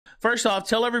First off,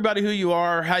 tell everybody who you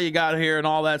are, how you got here, and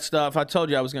all that stuff. I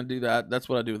told you I was going to do that. That's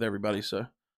what I do with everybody. So,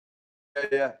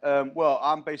 Yeah. Well,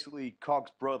 I'm basically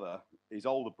Cog's brother, his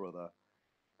older brother,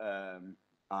 and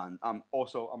I'm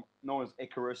known as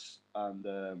Icarus,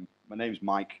 and my name's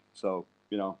Mike. So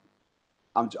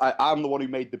I'm the one who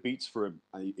made the beats for him,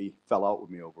 and he fell out with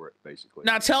me over it, basically.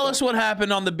 now tell us what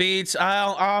happened on the beats.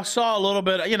 I saw a little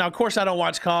bit. Of course, I don't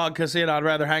watch COG because I'd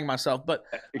rather hang myself. But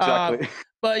exactly.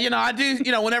 But I do.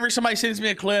 Whenever somebody sends me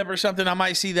a clip or something, I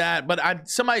might see that. But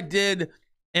somebody did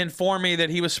inform me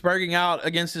that he was spurging out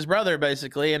against his brother,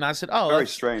 basically, and I said, "Oh, very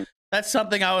strange. That's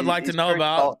something I would like to know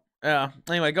about." Yeah.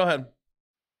 Anyway, go ahead.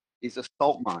 He's a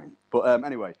salt mine. But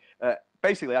anyway,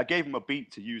 basically, I gave him a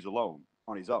beat to use alone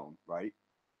on his own, right?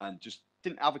 And just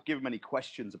didn't give him any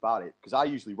questions about it because I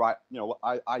usually write,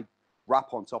 I rap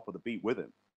on top of the beat with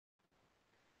him.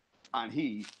 And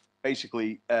he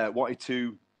basically wanted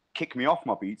to kick me off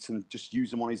my beats and just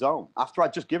use them on his own after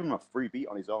I'd just given him a free beat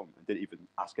on his own and didn't even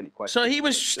ask any questions. So he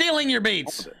was stealing your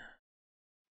beats.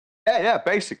 Yeah,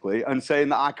 basically, and saying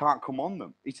that I can't come on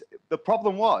them. The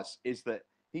problem is that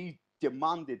he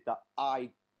demanded that I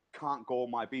can't go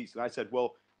on my beats, and I said,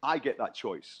 well, I get that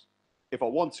choice. If I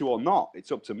want to or not,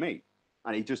 it's up to me.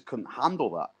 And he just couldn't handle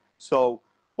that. So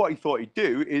what he thought he'd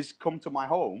do is come to my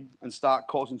home and start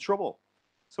causing trouble.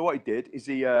 So what he did is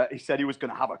he said he was going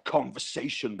to have a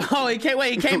conversation with me.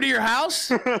 He came to your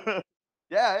house?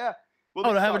 Yeah.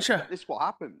 Well, to have a chat. This is what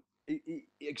happened.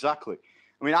 Exactly.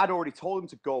 I mean, I'd already told him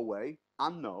to go away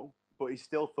and no, but he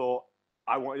still thought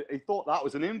he thought that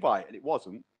was an invite, and it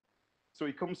wasn't. So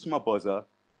he comes to my buzzer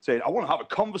saying, I want to have a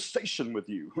conversation with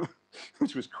you,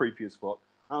 which was creepy as fuck.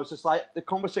 And I was just like, the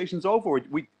conversation's over.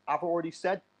 I've already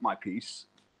said my piece.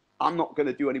 I'm not going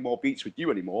to do any more beats with you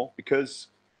anymore because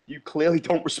you clearly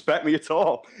don't respect me at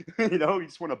all. You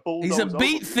just want to bulldoze. He's a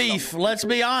beat thief, let's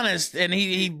be honest. And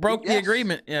he broke the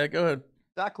agreement. Yeah, go ahead.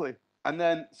 Exactly. And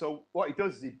then, so what he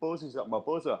does is he buzzes at my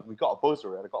buzzer. We got a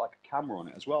buzzer, and I got like a camera on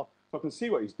it as well. So I can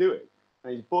see what he's doing.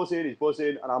 And he's buzzing,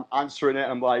 and I'm answering it.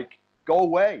 And I'm like, go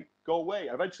away.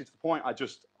 And eventually, to the point, I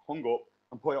just hung up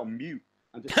and put it on mute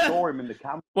and just saw him in the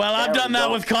camera. Well, I've done that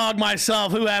with COG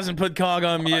myself. Who hasn't put COG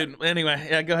on mute? Anyway,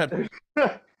 yeah, go ahead.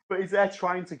 But he's there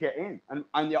trying to get in, and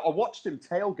I watched him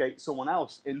tailgate someone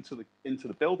else into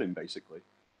the building, basically.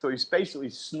 So he's basically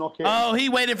snuck in. Oh, he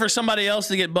waited for somebody else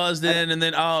to get buzzed in, and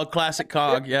then classic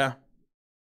COG, yeah.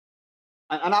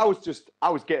 And I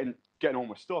was getting all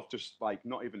my stuff, just like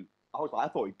not even. I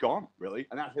thought he'd gone really,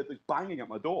 and I heard this banging at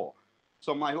my door.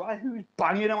 So I'm like, who's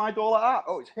banging at my door like that?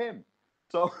 Oh, it's him.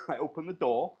 So I open the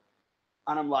door,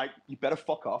 and I'm like, you better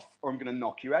fuck off, or I'm gonna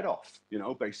knock your head off,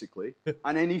 basically.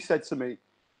 And then he said to me,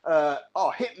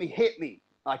 "Oh, hit me,"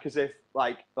 like as if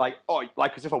like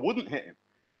as if I wouldn't hit him.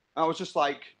 And I was just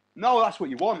like, no, that's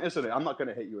what you want, isn't it? I'm not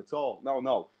gonna hit you at all.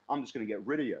 No, I'm just gonna get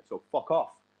rid of you. So fuck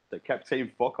off. They kept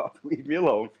saying fuck off, leave me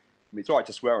alone. I mean, it's all right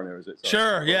to swear on there, is it?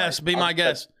 Sure, yes, be my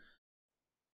guest.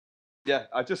 Yeah,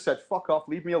 I just said, fuck off,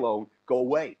 leave me alone, go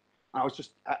away. And I was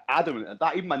just adamant at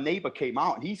that. Even my neighbor came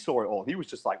out and he saw it all. He was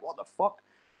just like, what the fuck?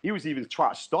 He was even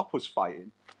trying to stop us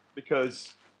fighting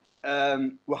because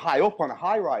we're high up on a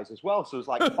high rise as well. So it's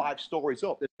like 5 stories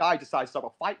up. This guy decides to have a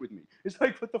fight with me. It's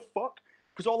like, what the fuck?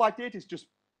 Because all I did is just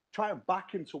try and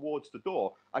back him towards the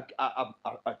door. I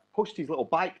pushed his little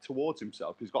bike towards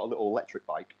himself. He's got a little electric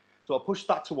bike. So I pushed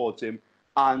that towards him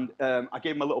and I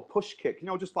gave him a little push kick,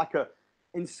 just like a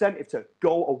incentive to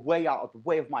go away out of the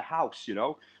way of my house,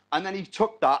 and then he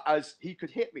took that as he could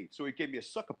hit me, so he gave me a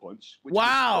sucker punch.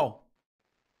 Wow.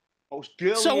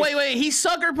 So wait, he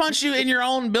sucker punched you in your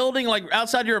own building, like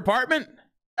outside your apartment?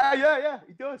 Yeah,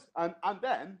 he does. And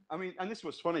then, I mean, and this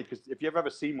was funny because if you've ever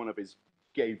seen one of his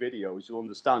gay videos, you'll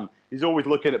understand he's always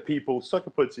looking at people sucker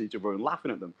punching each other and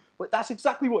laughing at them. But that's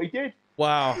exactly what he did.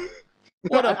 Wow.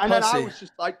 What a and then I was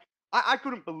just like, I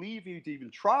couldn't believe he'd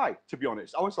even try, to be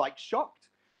honest. I was like shocked.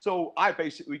 So I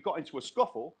basically got into a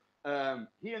scuffle.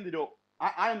 He ended up,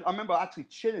 I remember actually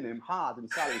chinning him hard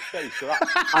inside of his face. So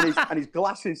that, and his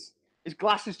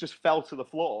glasses just fell to the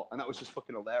floor, and that was just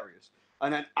fucking hilarious.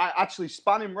 And then I actually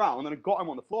span him round and I got him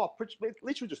on the floor. I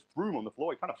literally just threw him on the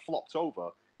floor. He kind of flopped over.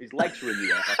 His legs were in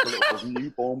the air like a little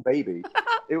newborn baby.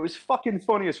 It was fucking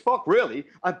funny as fuck, really.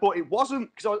 But it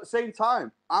wasn't, because at the same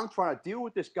time, I'm trying to deal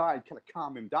with this guy and kind of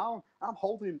calm him down. I'm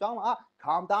holding him down like that.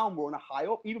 Calm down, we're on a high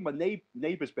up. Even my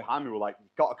neighbors behind me were like,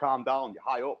 you've got to calm down, you're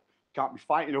high up. You can't be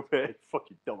fighting up here,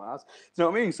 fucking dumbass. You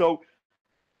know what I mean? So,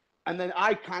 and then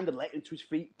I kind of let him to his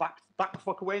feet, back the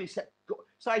fuck away, and he said, go.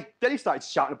 So then he started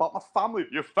shouting about my family.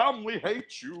 Your family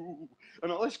hates you,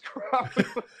 and all this crap.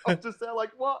 I'm just there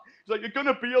like, what? He's like, you're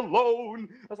gonna be alone.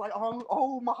 I was like,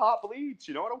 oh, my heart bleeds.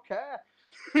 I don't care.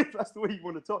 if that's the way you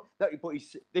want to talk. But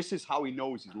this is how he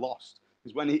knows he's lost.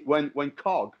 Because when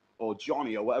Cog or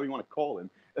Johnny or whatever you want to call him,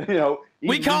 you know,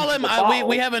 we call him.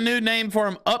 We have a new name for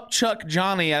him. Upchuck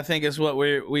Johnny, I think, is what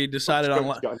we decided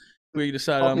on. We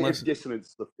decided on.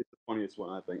 Dissonance stuff is the funniest one,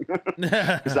 I think,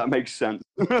 because that makes sense.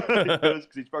 Because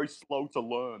he's very slow to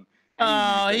learn.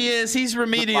 Oh, he is. He's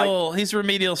remedial. Like, he's a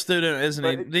remedial student, isn't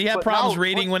he? Did he have problems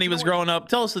reading when he was growing up?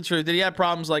 Tell us the truth. Did he have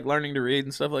problems like learning to read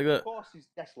and stuff like that? Of course, he's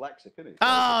dyslexic, isn't he?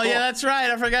 Oh, yeah, that's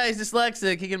right. I forgot he's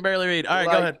dyslexic. He can barely read. All right,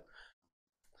 go ahead.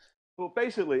 Well,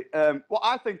 basically, what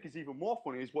I think is even more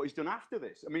funny is what he's done after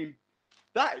this. I mean,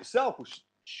 that itself was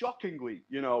shockingly,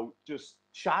 you know, just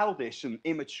childish and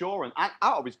immature and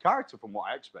out of his character from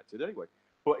what I expected anyway.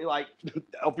 But, like,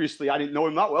 obviously I didn't know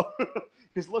him that well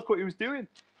because look what he was doing.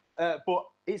 But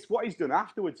it's what he's done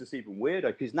afterwards that's even weirder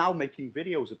because he's now making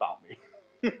videos about me.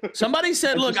 Somebody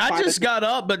said, look, I just got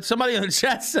up, but somebody in the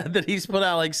chat said that he's put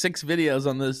out like 6 videos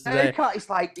on this today. It's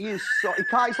like he's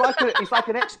like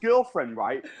an ex-girlfriend,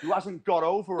 right, who hasn't got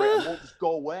over it and won't just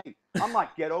go away. I'm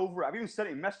like, get over it. I've even sent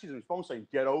him messages on his phone saying,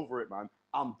 get over it, man.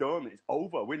 I'm done. It's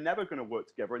over. We're never going to work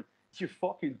together. And you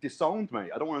fucking disowned me.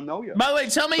 I don't want to know you. By the way,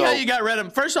 tell me how you got rid of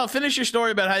him. First off, finish your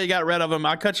story about how you got rid of him.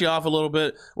 I cut you off a little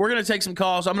bit. We're going to take some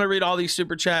calls. I'm going to read all these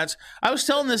super chats. I was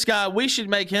telling this guy we should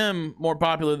make him more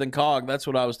popular than Cog. That's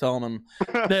what I was telling him.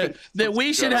 That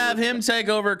we should have him take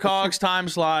over Cog's time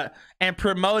slot and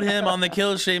promote him on the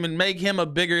Killstream and make him a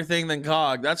bigger thing than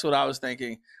Cog. That's what I was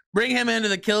thinking. Bring him into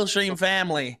the Killstream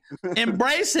family.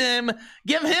 Embrace him.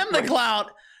 Give him the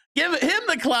clout. Give him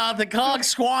the clout that Cog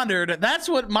squandered. That's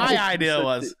what my idea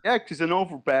was. Yeah, because he's an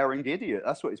overbearing idiot.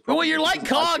 That's what he's probably. Well, you're like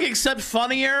Cog, except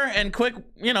funnier and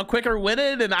quicker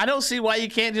witted, and I don't see why you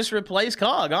can't just replace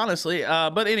Cog, honestly.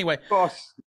 But anyway. Of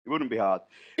course, it wouldn't be hard.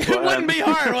 It wouldn't be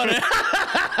hard, would it?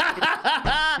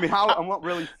 I mean, I'm not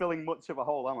really filling much of a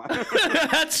hole, am I?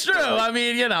 That's true. I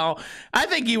mean, you know, I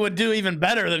think you would do even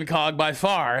better than Cog by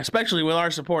far, especially with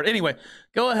our support. Anyway,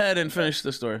 go ahead and finish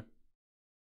the story.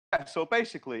 Yeah, so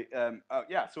basically,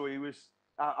 so he was,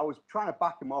 I was trying to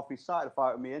back him off. He started to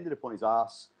fight with me, ended up on his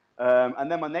ass. And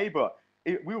then my neighbor,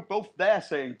 we were both there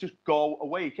saying, just go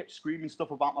away. He kept screaming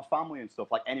stuff about my family and stuff,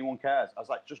 like anyone cares. I was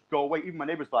like, just go away. Even my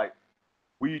neighbor's like,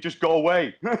 will you just go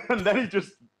away? And then he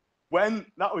just,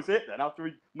 that was it then. After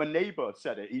my neighbor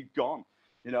said it, he'd gone,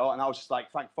 you know, and I was just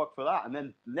like, thank fuck for that. And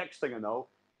then next thing I know,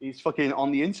 he's fucking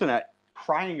on the internet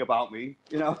crying about me,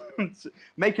 you know,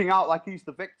 making out like he's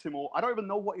the victim, or I don't even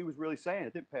know what he was really saying. I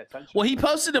didn't pay attention. Well, he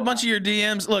posted a bunch of your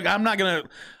DMs. Look, I'm not gonna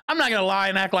lie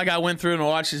and act like I went through and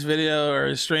watched his video or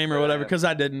his stream or whatever, because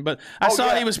I didn't. But I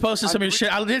saw he was posting some of your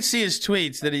shit. I did see his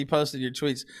tweets that he posted your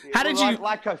tweets. How did you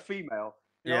like a female?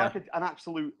 You know, like an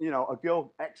absolute, you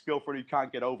know, ex-girlfriend who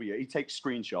can't get over you. He takes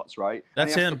screenshots, right?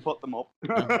 That's and he has him. to put them up,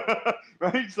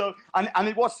 right? So,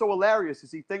 and what's so hilarious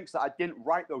is he thinks that I didn't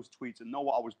write those tweets and know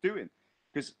what I was doing.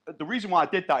 Because the reason why I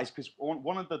did that is because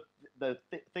one of the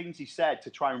things he said to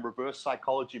try and reverse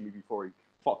psychology me before he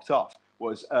fucked off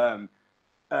was,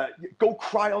 go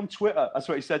cry on Twitter. That's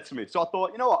what he said to me. So I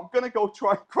thought, you know what, I'm going to go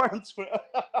cry on Twitter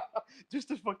just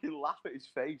to fucking laugh at his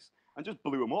face, and just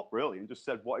blew him up, really, and just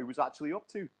said what he was actually up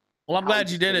to. Well, I'm glad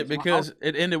you did it, because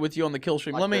it ended with you on the kill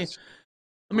stream. Let me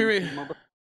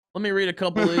read a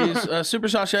couple of these. Super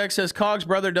Sasha X says, Cog's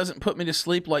brother doesn't put me to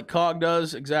sleep like Cog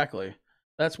does. Exactly.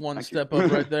 That's one step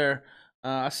up right there.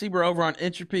 I see we're over on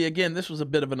Entropy. Again, this was a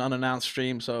bit of an unannounced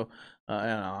stream, so I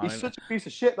don't know. He's such a piece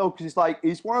of shit, though, because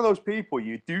he's one of those people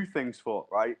you do things for,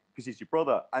 right? Because he's your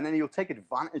brother, and then he'll take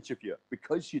advantage of you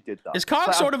because you did that. Is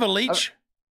Cog sort of a leech?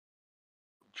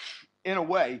 In a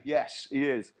way, yes, he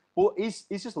is. Well, he's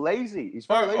just lazy. He's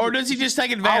very lazy. Or does he just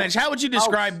take advantage? How would you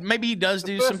describe? Maybe he does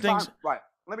do some things. Right.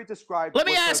 Let me describe. Let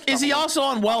me ask: is he also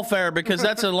on welfare? Because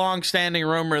that's a long-standing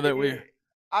rumor that we.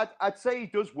 I'd say he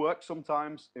does work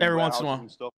sometimes. Every once in a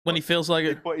while, when he feels like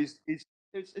it. But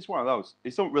it's one of those.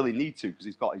 He don't really need to, because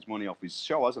he's got his money off his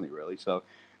show, hasn't he? Really. So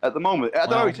at the moment, I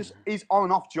don't know. He's on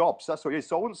and off jobs. That's what he is.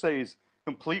 So I wouldn't say he's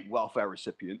complete welfare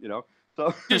recipient. You know.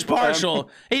 So just partial.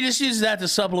 He just uses that to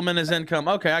supplement his income.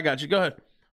 Okay, I got you. Go ahead.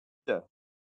 Yeah.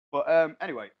 But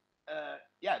anyway,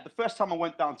 the first time I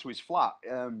went down to his flat,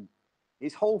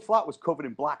 his whole flat was covered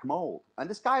in black mold, and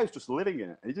this guy was just living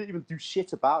in it. And he didn't even do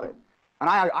shit about it. And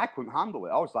I couldn't handle it.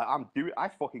 I was like, I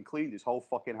fucking cleaned his whole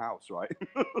fucking house, right?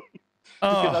 Because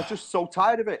I was just so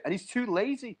tired of it. And he's too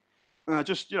lazy. And I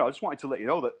just wanted to let you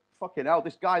know that, fucking hell,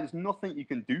 this guy, there's nothing you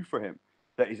can do for him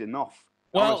that is enough.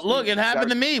 Well, honestly, look, it happened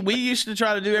to me. We used to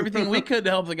try to do everything we could to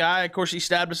help the guy. Of course, he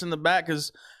stabbed us in the back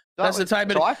because that's the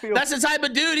type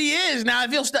of dude he is. Now,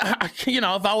 if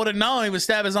if I would have known he would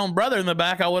stab his own brother in the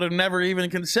back, I would have never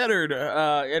even considered,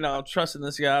 trusting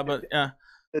this guy. But yeah.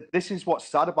 this is what's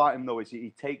sad about him, though, is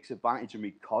he takes advantage of me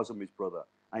because I'm his brother.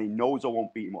 And he knows I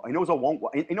won't beat him up. He knows I won't.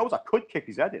 He knows I could kick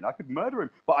his head in. I could murder him,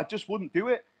 but I just wouldn't do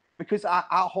it because I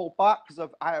hold back because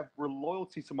I have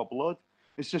loyalty to my blood.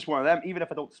 It's just one of them. Even if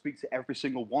I don't speak to every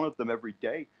single one of them every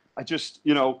day, I just,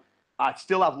 I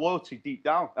still have loyalty deep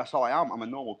down. That's how I am. I'm a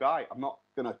normal guy. I'm not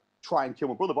gonna try and kill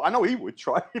my brother, but I know he would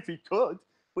try if he could.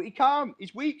 But he can't.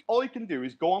 He's weak. All he can do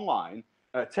is go online,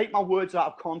 take my words out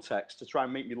of context to try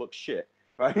and make me look shit.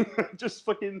 Right? just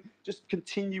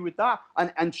continue with that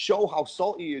and show how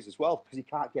salty he is as well because he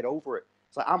can't get over it.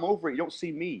 It's like, I'm over it. You don't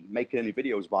see me making any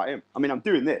videos about him. I mean, I'm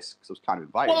doing this because I was kind of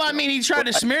invited. Well, I mean, he tried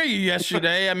to smear you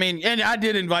yesterday. I mean, and I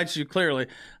did invite you clearly.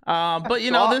 But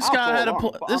this guy had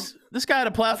this guy had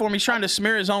a platform. He's trying to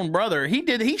smear his own brother.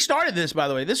 He started this, by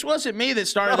the way. This wasn't me that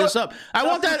started this up. I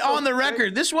want that on the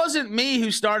record. This wasn't me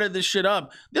who started this shit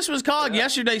up. This was Cog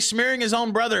yesterday smearing his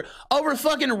own brother over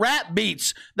fucking rap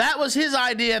beats. That was his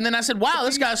idea. And then I said, wow,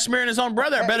 this guy's smearing his own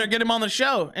brother. I better get him on the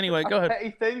show. Anyway, go ahead.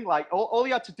 Petty thing, like all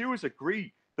he had to do was agree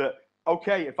that,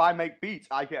 okay, if I make beats,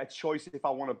 I get a choice if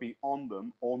I want to be on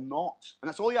them or not. And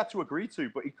that's all he had to agree to,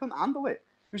 but he couldn't handle it.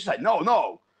 He was just like,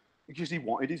 no, because he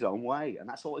wanted his own way. And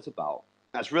that's all it's about.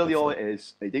 That's really all it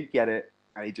is. He didn't get it,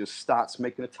 and he just starts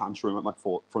making a tantrum at my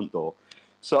front door.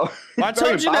 So I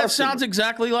told you that sounds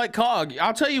exactly like Cog.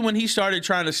 I'll tell you when he started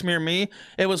trying to smear me,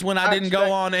 it was when I didn't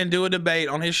go on and do a debate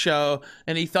on his show,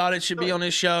 and he thought it should be on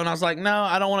his show, and I was like, no,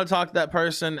 I don't want to talk to that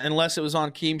person unless it was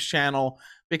on Keem's channel.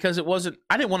 Because it wasn't,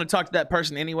 I didn't want to talk to that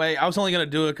person anyway. I was only going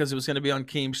to do it because it was going to be on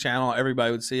Keem's channel.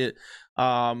 Everybody would see it.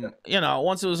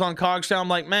 Once it was on Cog's channel, I'm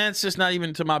like, man, it's just not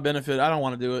even to my benefit. I don't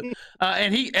want to do it.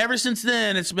 And ever since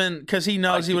then, it's been because he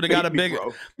knows he would have got a big,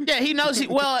 he knows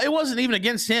well, it wasn't even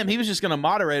against him. He was just going to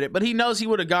moderate it, but he knows he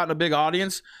would have gotten a big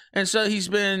audience. And so he's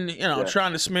been,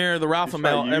 trying to smear the Ralpha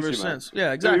Male ever since.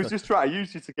 Yeah, exactly. He was just trying to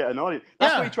use you to get an audience.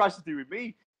 That's what he tries to do with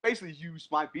me. Basically use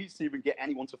my beats to even get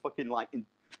anyone to fucking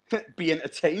be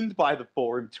entertained by the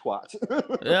boring twat.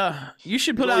 Yeah, you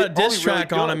should put out a diss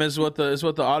track on him, is what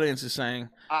the audience is saying.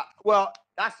 Well,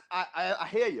 I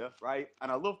hear you, right,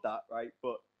 and I love that, right.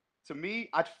 But to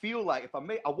me, I'd feel like if I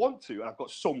want to, and I've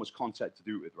got so much content to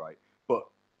do it with, right. But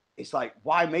it's like,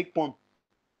 why make one?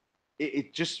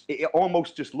 It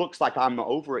almost just looks like I'm not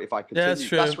over it if I continue. Yeah,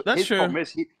 that's true. That's true. Problem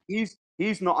is,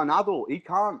 he's not an adult. He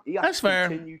can't. He has to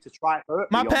continue to try and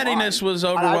hurt me. My pettiness was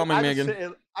overwhelming,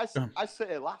 Megan. I sit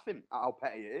here laughing at how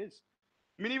petty it is.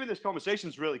 I mean, even this conversation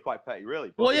is really quite petty,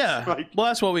 really. Well, yeah. Well,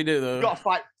 that's what we do, though. You got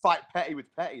to fight petty with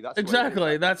petty. That's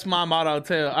exactly. That's my motto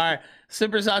too. All right.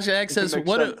 Super Sasha X says,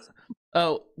 what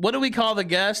do we call the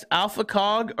guest? Alpha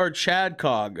Cog or Chad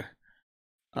Cog?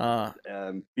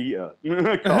 Beta.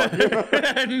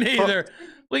 Neither.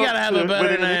 We gotta have a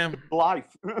better name. Life.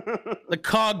 The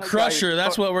Cog Crusher.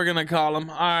 That's what we're gonna call him.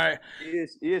 All right. He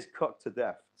is cooked to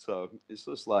death. So it's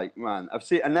just like, man, I've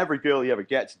seen, and every girl he ever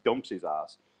gets dumps his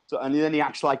ass. So and then he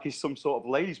acts like he's some sort of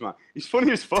ladies man. He's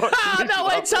funny as fuck. No,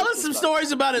 wait. Tell us some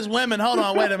stories about his women. Hold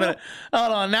on. Wait a minute.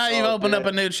 Hold on. Now you've opened up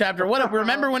a new chapter.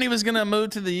 Remember when he was gonna move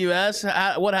to the U.S.?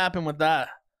 What happened with that?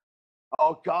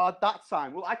 Oh God, that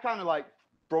time. Well, I kind of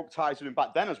broke ties with him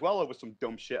back then as well over some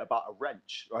dumb shit about a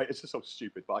wrench, right? It's just so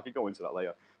stupid, but I could go into that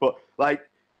later. But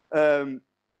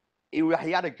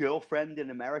he had a girlfriend in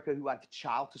America who had a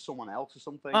child to someone else or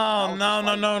something. Oh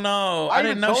no! I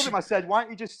didn't told him. I said, why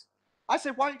don't you just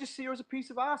see her as a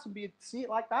piece of ass and see it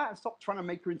like that and stop trying to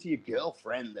make her into your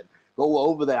girlfriend and go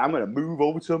over there. I'm gonna move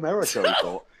over to America. He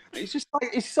thought. It's just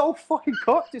it's so fucking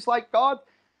cooked. It's like, God.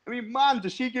 I mean, man,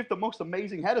 does she give the most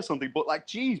amazing head or something? But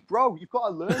geez, bro, you've got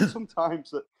to learn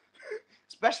sometimes that,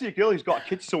 especially a girl who's got a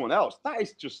kid to someone else, that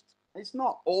is just, it's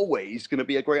not always going to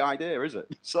be a great idea, is it?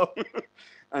 So,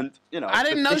 and I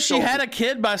didn't know she had a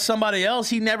kid by somebody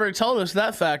else. He never told us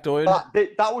that factoid.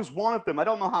 That was one of them. I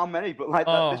don't know how many, but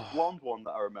this blonde one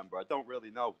that I remember, I don't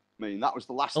really know. I mean, that was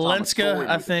the last time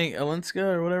I think Alenska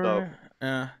or whatever. So,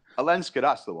 yeah. Alenska,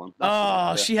 that's the one.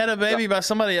 She had a baby by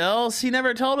somebody else? He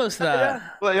never told us that. Yeah.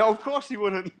 Well, of course he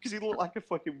wouldn't, because he looked like a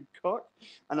fucking cock.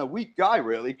 And a weak guy,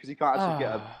 really, because he can't actually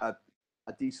get a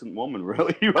decent woman,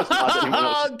 really. He wasn't like anyone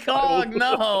else. Oh, God,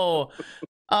 no.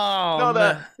 Not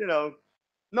that,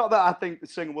 not that I think the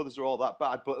single mothers are all that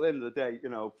bad, but at the end of the day, I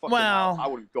wouldn't go for one. What? I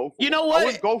wouldn't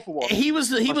go for one. He was,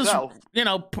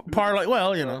 parlay.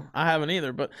 Well, I haven't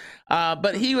either, but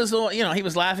he was, he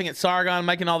was laughing at Sargon,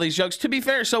 making all these jokes. To be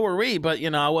fair, so were we, but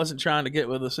I wasn't trying to get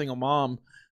with a single mom.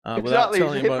 Exactly, he's a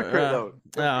telling you about- hypocrite though.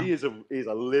 yeah. He is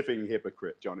a living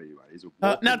hypocrite, Johnny. Man. He's a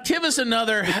Now walking give us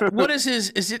another. What is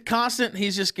his? Is it constant?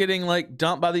 He's just getting like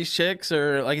dumped by these chicks,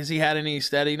 or like has he had any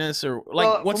steadiness, or like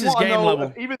Well, what's from his what I game know,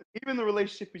 level? Even the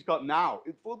relationship he's got now,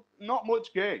 well, not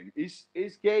much game. His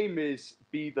game is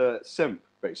be the simp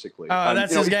basically. Oh, And,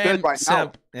 that's you know, his he's game. good right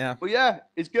Simp. now. Yeah. But yeah,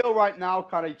 his girl right now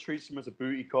kind of treats him as a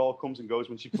booty call, comes and goes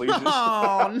when she pleases.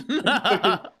 Oh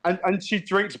no. and she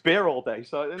drinks beer all day.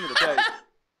 So at the end of the day,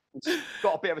 she's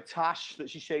got a bit of a tash that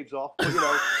she shaves off. But you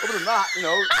know, other than that, you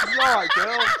know, she's all right,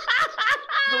 girl.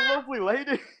 She's a lovely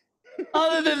lady.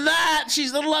 Other than that,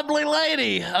 she's the lovely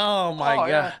lady. Oh my god.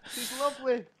 Yeah, she's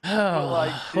lovely. Oh,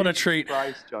 Like, what a Jesus treat.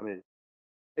 Christ, Johnny.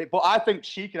 But I think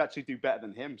she could actually do better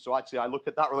than him. So actually, I look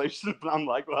at that relationship and I'm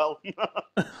like, well,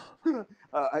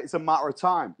 it's a matter of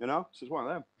time, you know. It's just one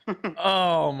of them.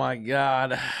 Oh my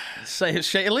god.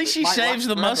 At least she Might shaves last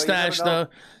the forever, you mustache never know. though.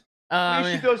 At I least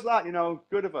mean, she does that, you know.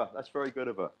 Good of her. That's very good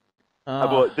of her. uh,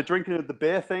 But the drinking of the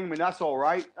beer thing, I mean, that's all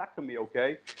right. That can be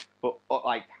okay. But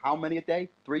like, how many a day?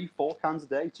 3, 4 cans a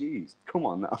day? Jeez, come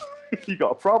on now. You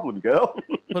got a problem, girl.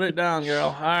 put it down, girl.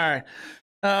 All right.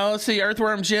 Let's see.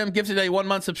 Earthworm Jim gives today 1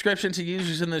 month subscription to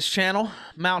users in this channel.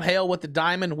 Mount Hale with the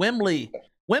diamond. Wimley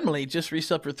just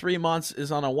resubbed for 3 months,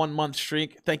 is on a 1 month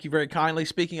streak. Thank you very kindly.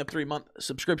 Speaking of 3 month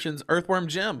subscriptions, Earthworm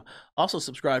Jim also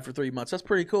subscribed for 3 months. That's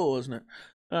pretty cool, isn't it?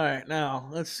 All right, now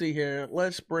let's see here.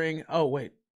 Let's bring. Oh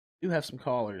wait, we do have some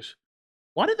callers.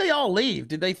 Why did they all leave?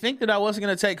 Did they think that I wasn't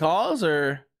going to take calls,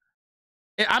 or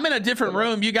I'm in a different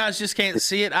room? You guys just can't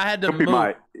see it. I had to move.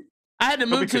 I had to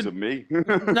move because to. of me.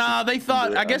 No, they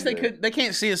thought. I guess they Yeah. could. They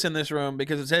can't see us in this room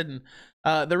because it's hidden.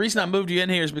 The reason I moved you in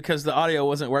here is because the audio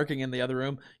wasn't working in the other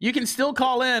room. You can still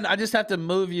call in. I just have to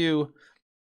move you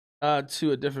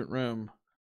to a different room.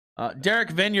 Derek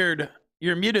Vineyard,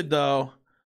 you're muted though.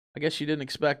 I guess you didn't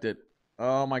expect it.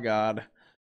 Oh my God.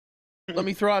 Let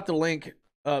me throw out the link.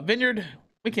 Vineyard,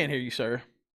 we can't hear you, sir.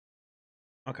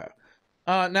 Okay.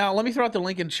 Now let me throw out the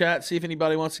link in chat. See if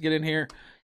anybody wants to get in here.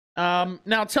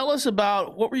 Now tell us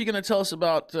about, what were you going to tell us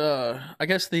about, I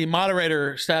guess the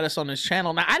moderator status on this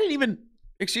channel. Now I didn't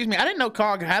know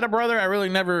Cog had a brother. I really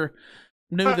never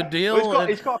knew the deal. Well,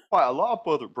 he's got quite a lot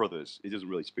of brothers he doesn't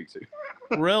really speak to.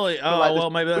 Really? Oh, like well,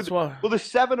 maybe that's why. Well,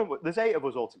 there's 8 of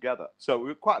us all together. So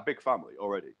we're quite a big family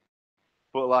already.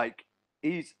 But like,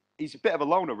 he's a bit of a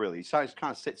loner really. He kind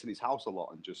of sits in his house a lot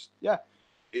and just,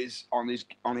 is on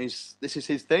his this is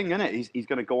his thing, isn't it? He's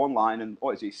going to go online and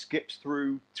he skips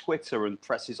through Twitter and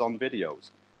presses on videos.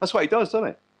 That's what he does,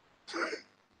 doesn't he?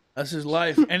 That's his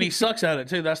life, and he sucks at it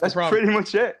too. That's the That's problem. pretty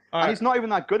much it. All And right. he's not even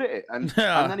that good at it. And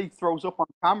Yeah. and then he throws up on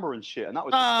camera and shit. And that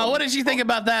was. just funny. What did you think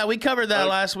about that? We covered that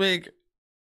last week.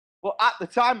 Well, at the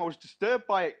time, I was disturbed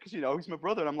by it because he's my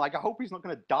brother, and I'm like, I hope he's not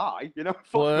going to die, fuck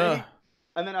Well, me.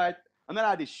 And then I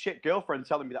had his shit girlfriend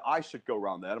telling me that I should go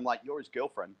around there. And I'm like, you're his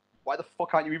girlfriend. Why the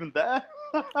fuck aren't you even there?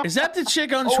 Is that the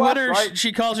chick on Oh, that's Twitter? right.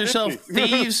 She calls herself 50.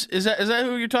 Thieves. Is that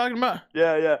who you're talking about?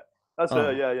 Yeah. That's Oh.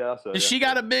 her. Yeah, that's her. Does yeah. she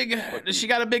got a big? Does she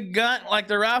got a big gun like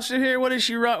the Rouser here? What is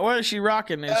she? What is she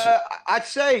rocking? I'd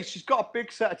say she's got a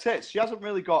big set of tits. She hasn't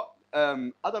really got. I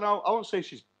don't know. I won't say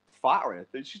she's fat or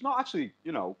anything. She's not actually,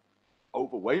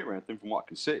 overweight or anything from what I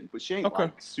can see. But she ain't Okay.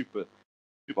 like super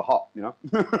hot,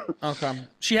 Okay.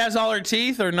 She has all her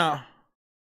teeth or no?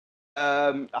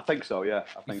 I think so. Yeah,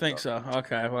 I You think so?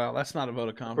 Okay. Well, that's not a vote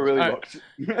of I confidence. really All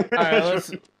right. looked. All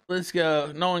right, let's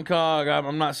go. Nolan Cog,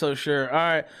 I'm not so sure. All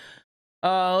right.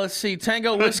 Let's see.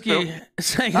 Tango Whiskey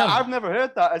saying, I've never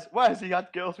heard that. Why has he had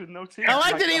girls with no teeth? I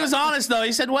like that he was honest though.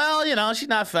 He said, "Well, she's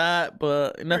not fat,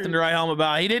 but nothing to write home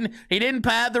about." He didn't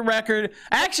pad the record.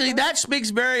 Actually, that speaks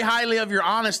very highly of your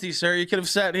honesty, sir. You could have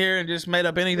sat here and just made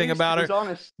up anything about her,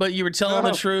 Honest. but you were telling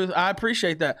the No. truth. I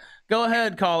appreciate that. Go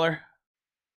ahead, caller.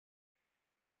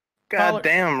 God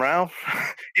damn, Ralph.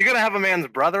 You're gonna have a man's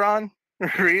brother on?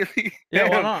 Really? Yeah, why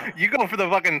Damn. not? You go for the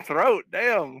fucking throat.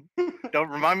 Damn. Don't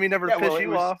remind me never to Yeah, piss well, it you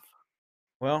was- off.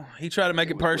 Well, he tried to make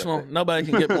it was worth personal. it. Nobody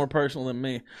can get more personal than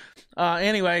me.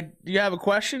 Anyway, do you have a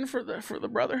question for the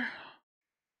brother?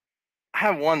 I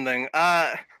have one thing.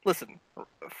 Listen,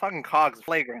 fucking Cog's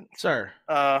flagrant. Sir.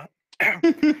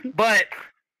 But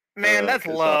man, that's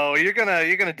it's low. You're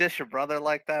gonna dish your brother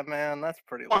like that, man. That's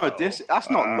pretty low. That's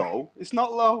not low. It's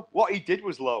not low. What he did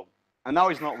was low, and now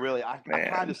he's not really. I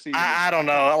Man, kind of see. I don't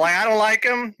know. Like, I don't like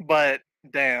him, but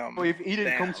damn. Well, if he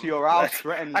didn't come to Damn. your house That's-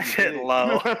 threatening that's you, shit did he?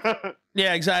 low.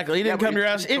 Yeah, exactly. He didn't come to your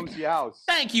house. He didn't come to your house.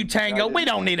 Thank you, Tango. We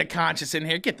don't need a conscience in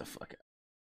here. Get the fuck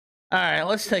out. All right,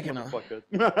 let's take Get another. the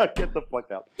fuck out. Get the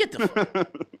fuck out. Get the fuck.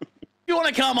 you want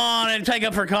to come on and take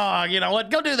up for Cog, you know what?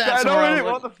 Go do that. I somewhere know,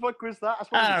 else. what the fuck was that?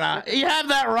 I don't know. You have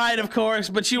that right, of course,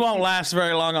 but you won't last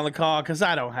very long on the call because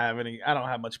I don't have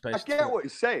much I patience. get what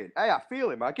he's saying. Hey, I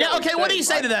feel him. I get Yeah, okay, what do you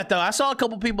say right? to that, though? I saw a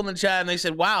couple people in the chat, and they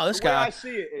said, wow, this The way guy. I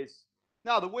see it is,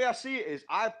 the way I see it is,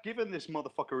 I've given this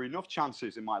motherfucker enough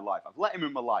chances in my life. I've let him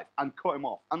in my life and cut him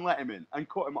off and let him in and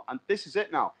cut him off. And this is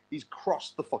it now. He's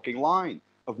crossed the fucking line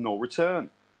of no return.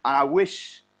 And I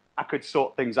wish I could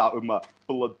sort things out with my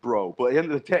blood bro. But at the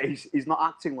end of the day, he's not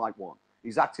acting like one.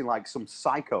 He's acting like some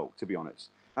psycho, to be honest.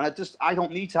 And I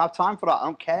don't need to have time for that. I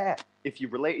don't care if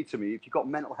you're related to me. If you've got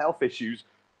mental health issues,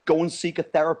 go and seek a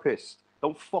therapist.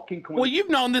 Don't fucking come. Well, you've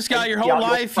known this guy your whole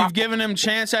life. You've given him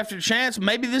chance after chance.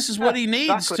 Maybe this is what he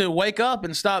needs to wake up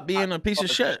and stop being a piece of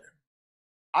shit.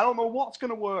 I don't know what's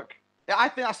going to work. I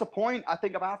think that's the point. I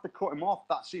think if I have to cut him off,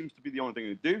 that seems to be the only thing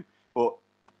to do. But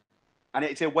and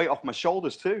it's a weight off my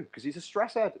shoulders too, because he's a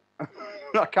stress head.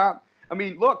 I can't. I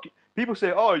mean, look, people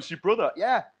say, "Oh, it's your brother."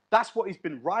 Yeah, that's what he's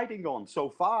been riding on so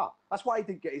far. That's why he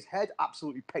didn't get his head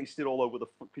absolutely pasted all over the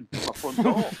fucking my front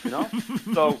door. You know,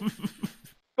 so.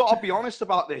 Gotta be honest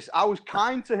about this. I was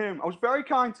kind to him. I was very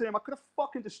kind to him. I could have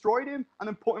fucking destroyed him and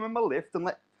then put him in my lift and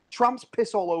let tramps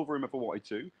piss all over him if I wanted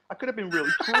to. I could have been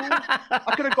really cruel.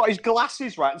 I could have got his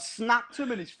glasses right and snapped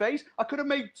him in his face. I could have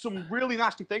made some really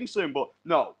nasty things to him, but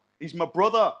no, he's my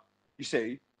brother. You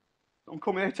see, don't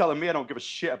come here telling me I don't give a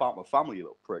shit about my family, you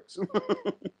little pricks.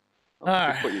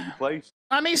 I'll put you in your place.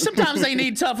 I mean, sometimes they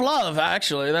need tough love.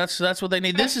 Actually, that's what they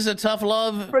need. This is a tough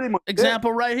love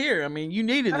example right here. I mean, you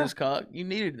needed this, Cog. You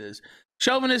needed this.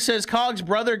 Chauvinist says Cog's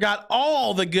brother got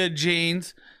all the good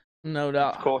genes. No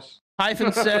doubt. Of course.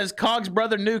 Hyphen says Cog's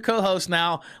brother, new co-host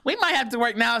now. We might have to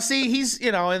work now. See, he's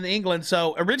in England.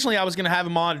 So originally I was going to have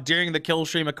him on during the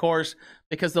Killstream, of course,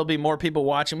 because there'll be more people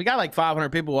watching. We got like 500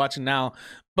 people watching now,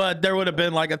 but there would have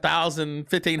been like 1,000,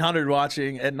 1,500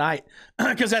 watching at night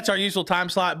because that's our usual time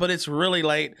slot. But it's really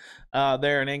late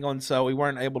there in England, so we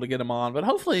weren't able to get him on. But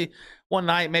hopefully one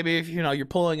night, maybe if you're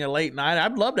pulling a late night,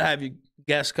 I'd love to have you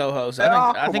guest co-host.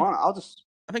 I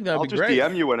think that would be great. I'll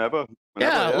just DM you whenever.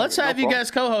 Yeah, let's have you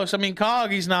guest co-host. I mean,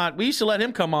 Cog, he's not. We used to let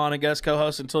him come on and guest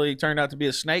co-host until he turned out to be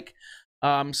a snake.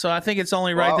 So I think it's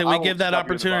only right that we give that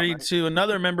opportunity to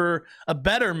another member, a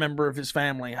better member of his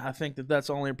family. I think that's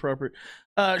only appropriate.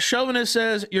 Chauvinist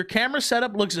says, your camera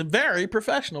setup looks very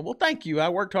professional. Well, thank you. I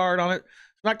worked hard on it.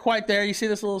 It's not quite there. You see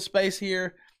this little space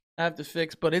here I have to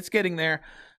fix, but it's getting there.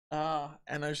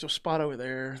 And there's a spot over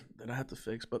there that I have to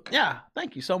fix. But yeah,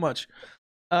 thank you so much.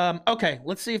 Okay,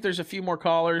 let's see if there's a few more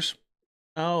callers.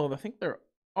 Oh, I think there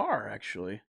are,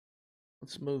 actually.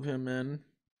 Let's move him in.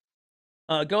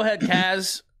 Go ahead,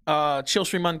 Kaz.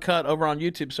 Chillstream Uncut over on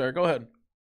YouTube, sir. Go ahead.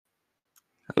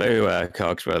 Hello,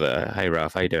 Cogs brother. Hey,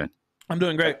 Ralph. How you doing? I'm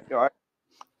doing great. All right.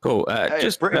 Cool.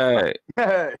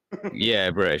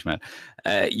 Yeah, British, man.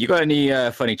 You got any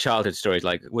funny childhood stories?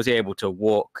 Like, was he able to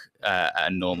walk at a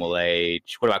normal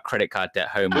age? What about credit card debt,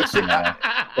 homeless, and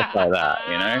stuff like that,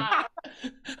 you know?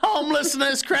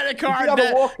 Homelessness, credit card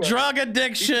debt, drug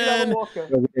addiction.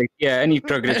 Yeah, any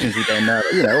drug addictions we don't know.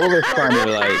 All this kind of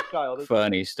like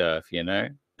funny stuff,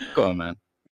 Go on, man.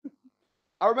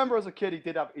 I remember as a kid he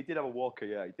did have a walker,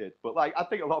 yeah, he did. But like I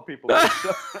think a lot of people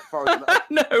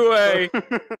No way.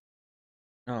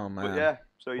 Oh man. But yeah,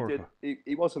 so he did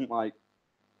he wasn't like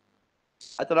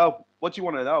I don't know. What do you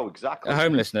want to know exactly?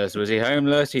 Homelessness. Was he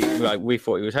homeless? We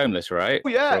thought he was homeless, right? Oh,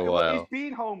 yeah, well, he's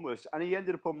been homeless and he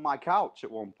ended up on my couch at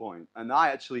one point, and I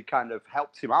actually kind of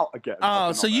helped him out again.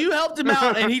 Oh, so you helped him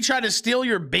out and he tried to steal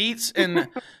your beats, and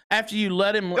after you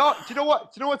let him No, do you know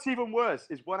what's even worse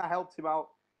is when I helped him out,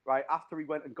 right, after he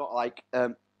went and got like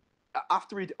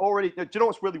after he'd already, do you know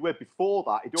what's really weird? Before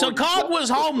that, so Cobb was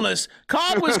homeless.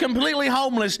 Cobb was completely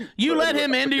homeless. You let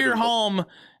him into your home.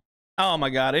 Oh my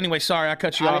God. Anyway, sorry, I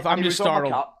cut you off. I'm just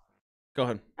startled. Go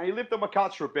ahead. And he lived on my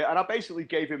couch for a bit, and I basically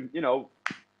gave him,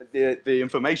 the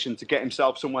information to get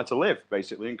himself somewhere to live,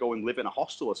 basically, and go and live in a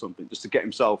hostel or something, just to get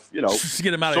himself, just to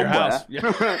get him out of your house. Yeah.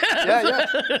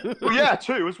 Well, yeah,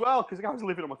 too, as well, because the guy was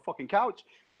living on my fucking couch.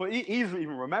 But he doesn't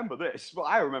even remember this, but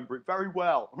I remember it very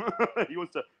well. He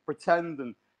wants to pretend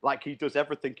and like he does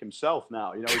everything himself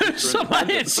now.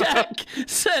 Somebody in chat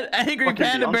said, Angry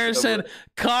Panda Bear said,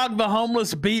 Cog the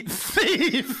homeless beat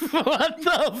thief. What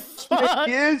the fuck?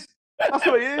 He is. That's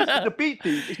what he is. He's a beat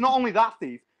thief. It's not only that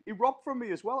thief. He robbed from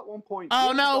me as well at one point.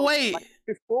 Oh, no, wait. Like,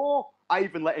 before I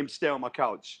even let him stay on my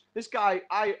couch. This guy,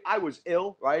 I was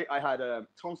ill, right? I had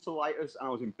tonsillitis and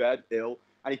I was in bed ill.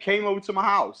 And he came over to my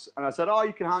house and I said, oh,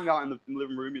 you can hang out in the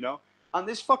living room, And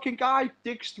this fucking guy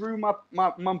digs through my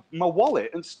wallet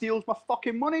and steals my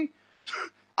fucking money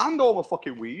and all my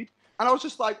fucking weed. And I was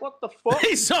just like, what the fuck?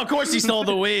 So of course he stole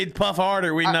the weed. Puff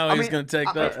harder. We know he's going to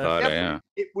take that. Yeah.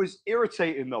 It was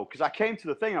irritating though, because I came to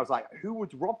the thing. I was like, who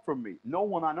would rob from me? No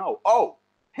one I know. Oh,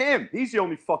 him. He's the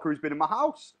only fucker who's been in my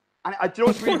house. And I do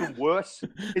what's even worse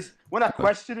is when I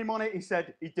questioned him on it, he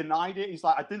said he denied it. He's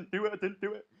like, I didn't do it.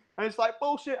 And it's like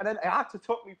bullshit. And then it had to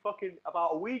took me fucking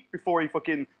about a week before he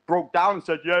fucking broke down and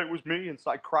said, yeah, it was me, and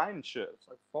started crying and shit. It's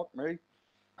like, fuck me.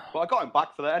 But I got him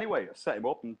back for that anyway. I set him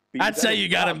up and beat him. I'd say you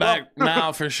got him back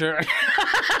now for sure.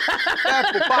 Yeah,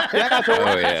 but back then, the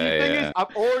thing is,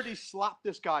 I've already slapped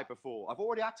this guy before. I've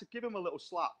already had to give him a little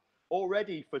slap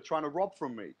already for trying to rob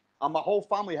from me. And my whole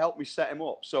family helped me set him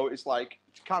up. So it's like,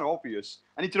 it's kind of obvious.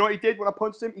 And do you know what he did when I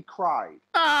punched him? He cried.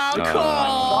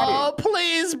 Oh,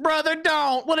 please, brother,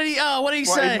 don't. What did he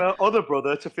say? My other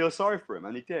brother to feel sorry for him,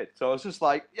 and he did. So I was just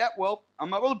like, yeah, well,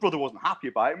 and my other brother wasn't happy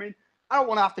about it. I mean, I don't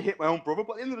want to have to hit my own brother,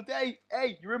 but at the end of the day,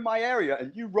 hey, you're in my area,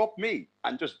 and you robbed me,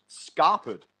 and just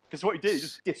scarpered. Because what he did, he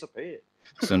just disappeared.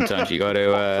 Sometimes you got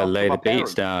to lay the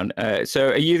beats down. So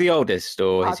are you the oldest,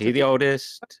 or is he the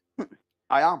oldest?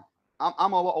 I am.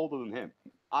 I'm a lot older than him.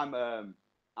 I'm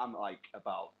like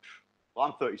about, well,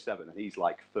 I'm 37 and he's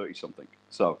like 30 something.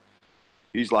 So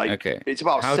he's like, okay. It's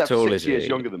about How 6 years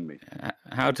younger than me.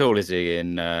 How tall is he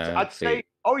in? I'd say,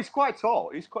 he's quite tall.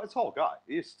 He's quite a tall guy.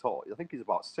 He is tall. I think he's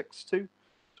about 6'2".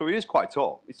 So he is quite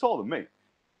tall. He's taller than me.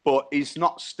 But he's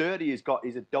not sturdy. He's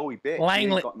a doughy bitch.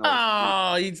 Langley.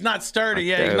 He's not sturdy.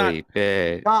 Yeah, he's not. He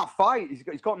can't fight.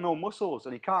 He's got no muscles,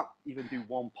 and he can't even do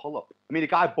one pull-up. I mean, the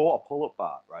guy bought a pull-up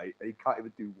bar, right? And he can't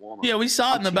even do one. Yeah, we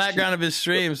saw it in the background of his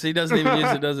streams. He doesn't even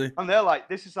use it, does he? And they're like,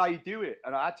 this is how you do it.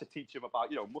 And I had to teach him about,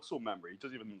 muscle memory. He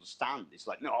doesn't even understand. He's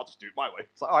like, no, I'll just do it my way.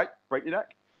 It's like, all right, break your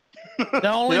neck. The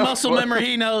only muscle memory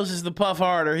he knows is the puff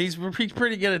harder. He's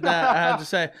pretty good at that, I have to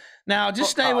say. Now,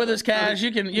 just stay with us, Cash.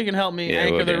 You can help me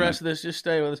anchor the rest of this. Just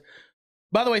stay with us.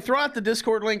 By the way, throw out the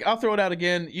Discord link. I'll throw it out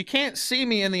again. You can't see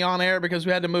me in the on-air because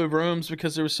we had to move rooms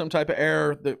because there was some type of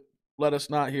error that let us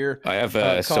not hear. I have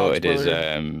sorted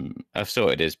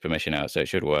his permission out, so it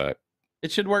should work.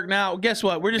 It should work now. Guess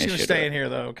what? We're just going to stay in here,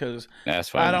 though, because that's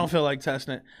fine. I don't feel like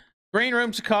testing it. Green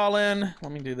room to call in.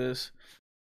 Let me do this.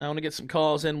 I want to get some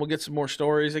calls in. We'll get some more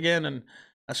stories again, and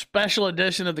a special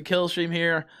edition of the Killstream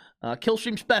here.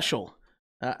 Killstream special.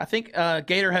 I think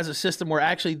Gator has a system where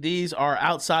actually these are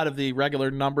outside of the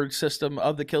regular numbered system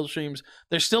of the Killstreams.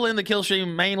 They're still in the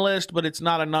Killstream main list, but it's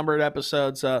not a numbered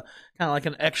episode, so kind of like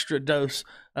an extra dose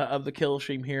of the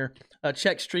Killstream here.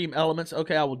 Check stream elements.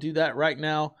 Okay, I will do that right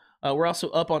now. We're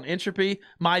also up on Entropy.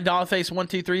 My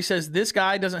Dogface123 says this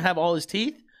guy doesn't have all his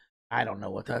teeth. I don't know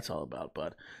what that's all about,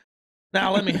 bud.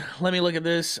 Now let me look at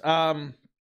this.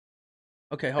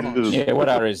 Okay, hold on. Yeah, what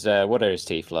are his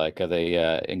teeth like? Are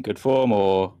they in good form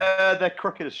or? They're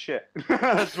crooked as shit.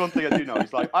 That's one thing I do know.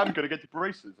 He's like, I'm gonna get the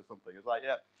braces or something. It's like,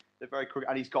 yeah, they're very crooked,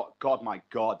 and he's got, God, my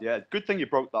God, yeah. Good thing you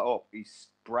broke that up. His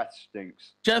breath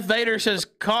stinks. Jeff Vader says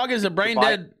Cog is a brain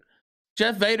dead.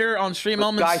 Jeff Vader on Stream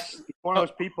Elements. Guys, he's one of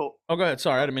those people. Oh, go ahead.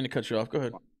 Sorry, I didn't mean to cut you off. Go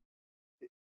ahead.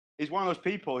 He's one of those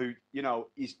people who, you'll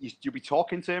be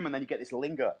talking to him and then you get this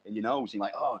linger in your nose. And you're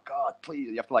like, oh, God, please.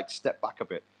 You have to, step back a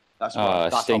bit. That's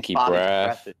stinky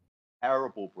breath.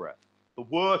 Terrible breath. The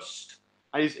worst.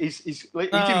 And he's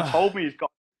even told me he's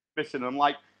got missing. I'm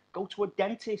like, go to a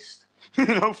dentist.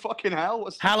 Fucking hell.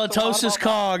 Halitosis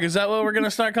Cog. Is that what we're going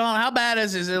to start calling? How bad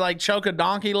is it? Is it like choke a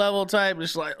donkey level type?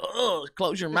 Just like,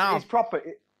 close your mouth. It's proper.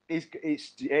 It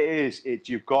is.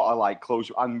 You've got to,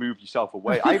 close and move yourself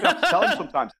away. I even have to tell him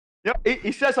sometimes.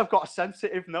 He says I've got a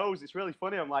sensitive nose. It's really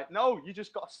funny. I'm like, no, you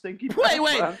just got a stinky breath.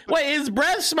 Wait. His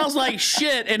breath smells like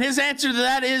shit, and his answer to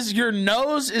that is your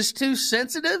nose is too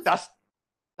sensitive? That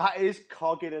is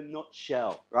Cog in a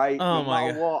nutshell, right? Oh, no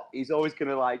matter what, he's always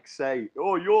gonna say,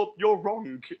 "Oh, you're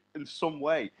wrong in some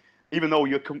way," even though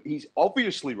he's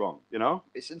obviously wrong.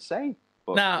 It's insane.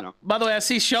 But, now, by the way, I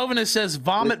see Chauvinist says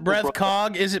vomit breath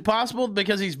Cog. Is it possible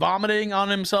because he's vomiting on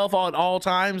himself at all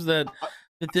times that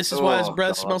this is why his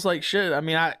breath smells like shit? I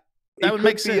mean, that would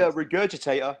make sense. He could be a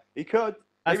regurgitator. He could.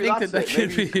 Maybe I think that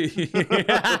could be.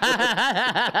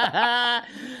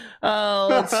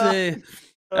 Let's see.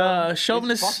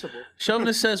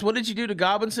 Chauvinist says, "What did you do to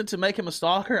Gobinson to make him a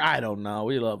stalker?" I don't know.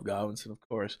 We love Gobinson, of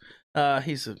course.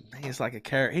 He's like a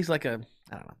character. He's like a,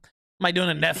 I don't know. Am I doing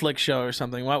a Netflix show or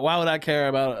something? Why would I care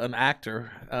about an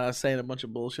actor saying a bunch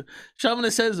of bullshit?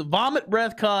 Chauvinist says, "Vomit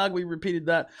breath Cog." We repeated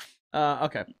that.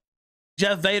 Okay.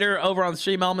 Jeff Vader over on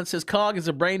Stream Element says Cog is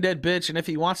a brain dead bitch, and if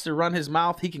he wants to run his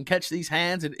mouth, he can catch these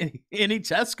hands at any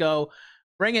Tesco.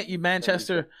 Bring it, you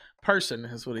Manchester person,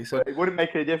 is what he said. But it wouldn't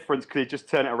make any difference because he'd just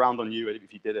turn it around on you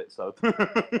if you did it. So,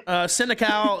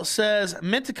 Cynical says,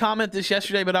 meant to comment this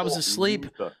yesterday, but I was asleep.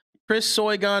 Chris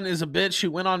Soygun is a bitch who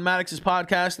went on Maddox's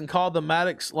podcast and called the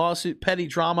Maddox lawsuit petty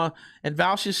drama, and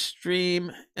Vaush's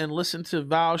stream and listened to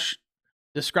Vaush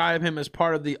describe him as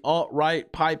part of the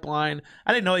alt-right pipeline.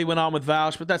 I didn't know he went on with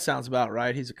Vaush, but that sounds about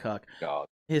right. He's a cuck. God.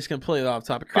 He's completely off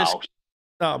topic. Chris, Vaush.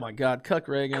 oh my God, cuck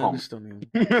Reagan. I just don't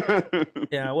even.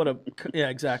 Yeah,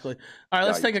 exactly. All right,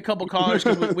 let's take a couple callers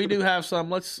because we do have some.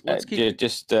 Let's keep.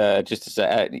 Just to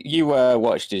say, you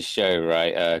watched his show,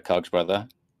 right, Cog's brother?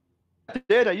 I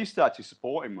did. I used to actually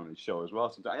support him on his show as well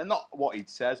sometimes. And not what he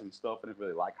says and stuff. I didn't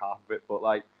really like half of it, but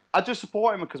like I just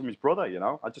support him because I'm his brother. You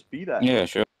know, I'd just be there. Yeah,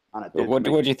 sure. And What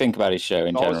do you think about his show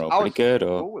in general? Pretty good,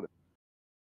 or? Cool with it.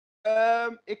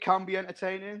 It can be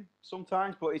entertaining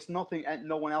sometimes, but it's nothing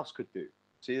no one else could do.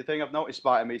 See, the thing I've noticed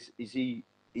about him is he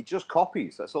just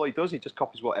copies. That's all he does. He just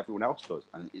copies what everyone else does,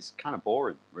 and it's kind of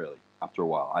boring, really, after a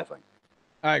while. I think.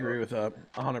 I agree with that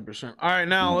 100%. All right,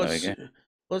 now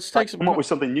let's take some. Come up with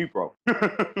something new, bro.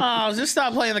 Oh, just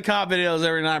stop playing the cop videos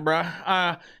every night, bro.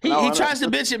 He tries to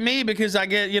bitch at me because I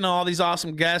get all these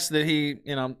awesome guests that he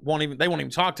won't even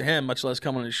talk to him, much less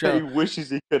come on his show. He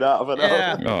wishes he could have it.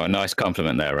 Yeah. Oh, nice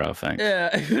compliment there, Ralph. Thanks. Yeah.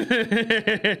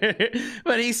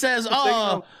 But he says,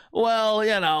 "Oh,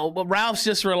 well, but Ralph's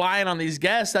just relying on these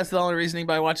guests. That's the only reason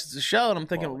anybody watches the show." And I'm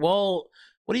thinking, well,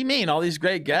 what do you mean, all these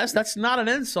great guests? That's not an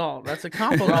insult. That's a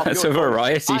compliment. That's a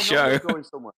variety show.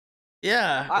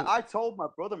 Yeah. I told my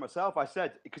brother myself, I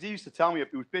said, because he used to tell me if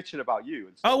he was bitching about you.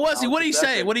 And stuff. Oh, was he? What did he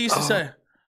say? What did he used to say?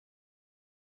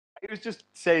 He was just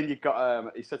saying you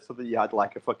got, he said something you had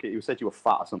like a fucking, he said you were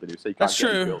fat or something. He said you can't That's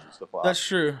get true. bills and stuff like That's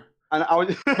true. And I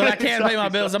was, but I can't pay my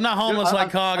bills. I'm not homeless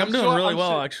like Cog. I'm doing really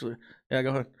well, actually. Yeah,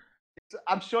 go ahead.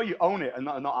 I'm sure you own it and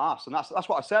not ask. And that's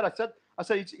what I said. I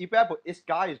said, you bet, but this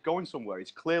guy is going somewhere.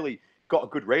 He's clearly got a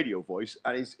good radio voice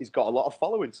and he's got a lot of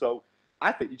following. So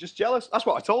I think you're just jealous. That's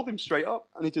what I told him straight up,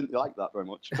 and he didn't like that very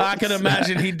much. I can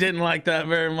imagine he didn't like that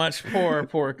very much.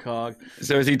 Poor Cog.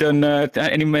 So has he done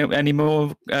any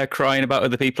more crying about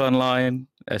other people online,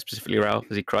 specifically Ralph?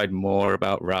 Has he cried more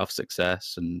about Ralph's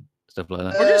success and stuff like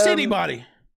that? Or just anybody?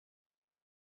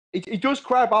 He does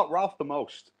cry about Ralph the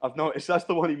most. I've noticed that's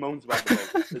the one he moans about the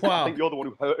most. Wow. I think you're the one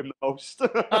who hurt him the most.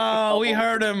 Oh, we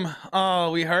heard him.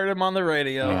 Oh, we heard him on the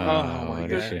radio. Oh my God.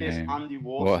 God. He disses Andy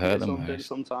Ward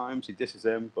sometimes. He disses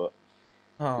him, but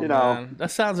man.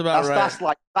 That sounds about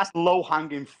right. That's low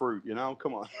hanging fruit,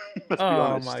 Come on. Let's be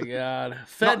honest. My God.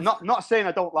 Not saying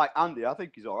I don't like Andy. I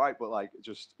think he's all right, but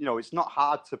just it's not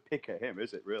hard to pick at him,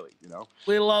 is it? Really?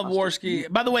 We love Worski.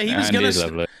 By the way, he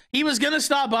was gonna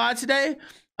stop by today.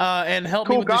 And help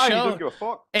me with the show.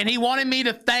 And he wanted me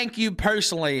to thank you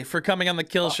personally for coming on the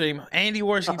Killstream. Andy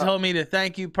Worski told me to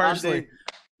thank you personally. Andy,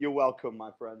 you're welcome,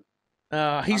 my friend.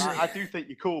 I do think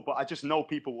you're cool, but I just know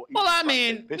people will. Well, I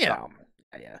mean, yeah.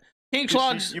 King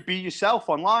Schlog, you be yourself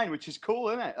online, which is cool,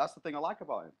 isn't it? That's the thing I like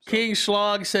about him. So. King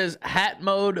Schlog says hat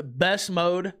mode, best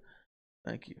mode.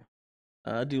 Thank you.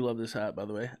 I do love this hat, by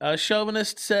the way.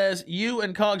 Chauvinist says you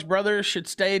and Cog's brother should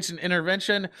stage an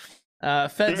intervention.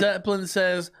 Fed Zeppelin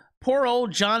says, poor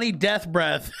old Johnny Death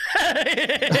Breath. Johnny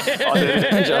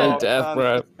Death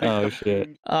Breath. Oh,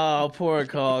 shit. Oh, poor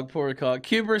Cog.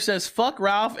 Cuber says, fuck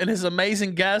Ralph and his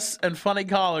amazing guests and funny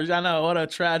callers. I know, what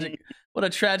a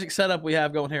tragic setup we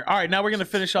have going here. All right, now we're going to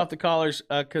finish off the callers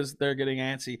because they're getting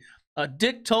antsy.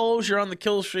 Dick Tolles, you're on the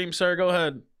Killstream, sir. Go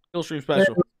ahead. Killstream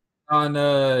special.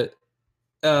 I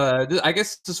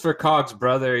guess this is for Cog's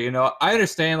brother. I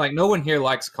understand, no one here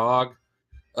likes Cog.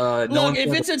 Look,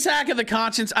 if it's attack of the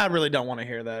conscience, I really don't want to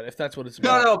hear that. If that's what it's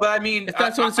about. No, but I mean, if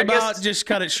that's what it's about, just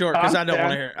cut it short because I don't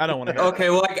want to hear. I don't want to hear. Okay,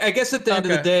 well, I guess at the end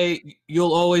of the day,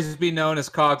 you'll always be known as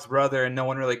Cog's brother, and no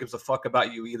one really gives a fuck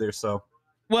about you either. So.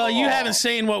 Well, you haven't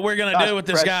seen what we're gonna do with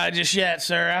this guy just yet,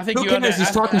 sir. I think Who cares?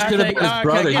 He's talking shit about his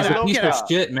brother. He's a piece of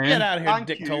shit, man. Get out of here,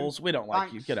 Dick Tolles. We don't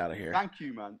like you. Get out of here. Thank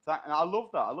you, man. And I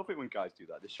love that. I love it when guys do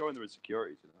that. They're showing their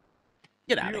insecurities.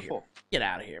 Get out of here. Get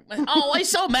out of here. Oh, he's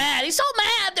so mad. He's so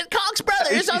mad that Cog's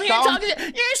brother is over here talking.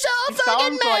 You're so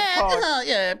fucking mad.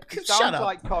 Yeah, shut up.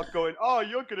 Like Cog going, oh,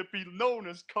 you're going to be known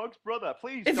as Cog's brother.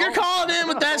 Please If you're calling in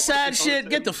with that sad shit,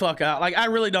 get the fuck out. I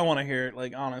really don't want to hear it,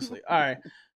 honestly. All right.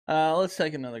 Let's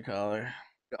take another caller.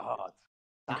 God.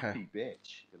 Happy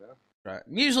bitch, Right.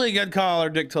 Usually a good caller,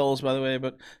 Dick Tolles, by the way,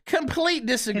 but complete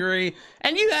disagree.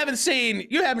 And you haven't seen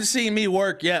me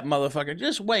work yet, motherfucker.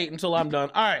 Just wait until I'm done.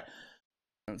 All right.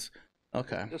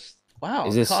 Okay. Wow.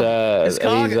 Is this is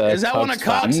that one of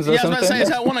Cog's? Yeah, I was about to say, is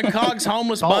that one of Cog's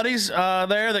homeless buddies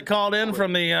there that called in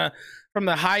from the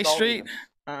high street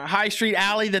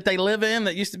alley that they live in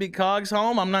that used to be Cog's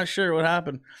home? I'm not sure what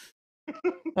happened.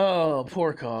 Oh,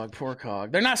 poor Cog, poor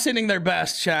Cog. They're not sending their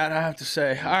best, chat, I have to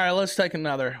say. All right, let's take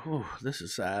another. Ooh, this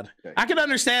is sad. Okay. I can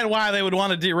understand why they would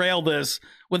want to derail this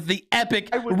with the epic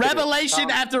I would get it.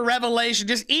 revelation after revelation,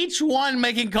 just each one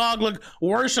making Cog look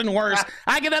worse and worse.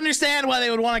 I can understand why they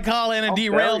would want to call in and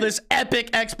derail this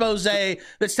epic expose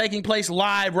that's taking place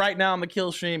live right now on the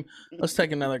Killstream. Let's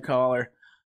take another caller.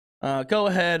 Go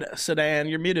ahead, Sedan.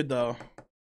 You're muted, though.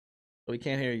 We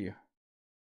can't hear you.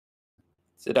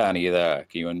 Sit down, are you there?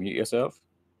 Can you unmute yourself?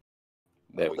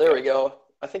 There we go.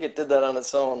 I think it did that on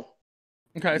its own.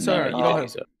 Okay, it's all right. Go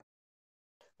ahead.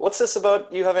 What's this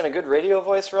about you having a good radio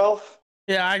voice, Ralph?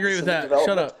 Yeah, I agree with that.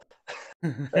 Shut up.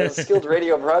 As a skilled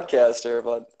radio broadcaster,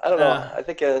 but I don't know. I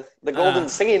think the golden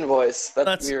singing voice.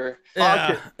 That's your.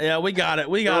 Yeah, we got it.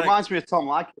 We got it. Reminds me of Tom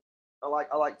Likas. I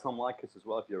like Tom Likas as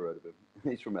well. If you've heard of him,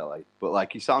 he's from LA, but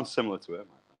like he sounds similar to him.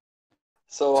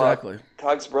 So exactly.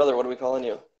 Cog's brother, what are we calling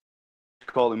you?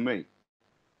 Calling me.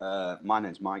 My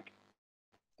name's Mike.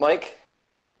 Mike,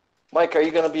 are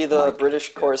you going to be the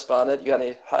British correspondent? You got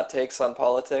any hot takes on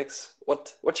politics?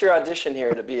 What's your audition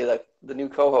here to be the new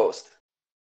co-host?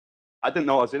 I didn't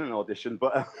know I was in an audition,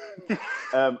 but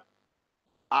I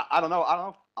don't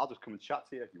know. I'll just come and chat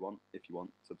to you if you want.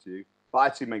 It's up to you. But I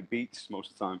actually make beats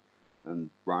most of the time and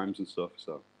rhymes and stuff.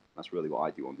 So that's really what I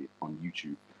do on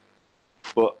YouTube.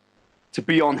 But to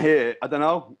be on here, I don't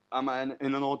know. Am I in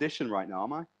an audition right now?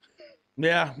 Am I?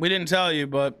 Yeah, we didn't tell you,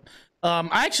 but I'm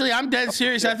dead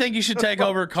serious. I think you should take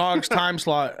over Cog's time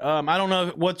slot. I don't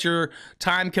know what your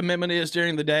time commitment is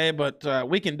during the day, but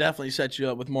we can definitely set you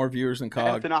up with more viewers than Cog.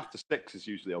 Anything after 6 is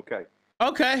usually okay.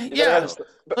 Okay, yeah.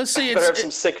 Let's see. Better have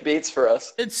some sick beats for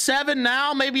us. It's 7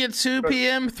 now. Maybe at 2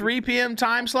 p.m., 3 p.m.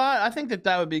 time slot. I think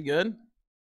that would be good.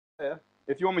 Yeah.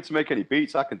 If you want me to make any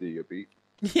beats, I can do your beat.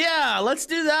 Yeah, let's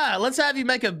do that. Let's have you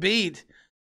make a beat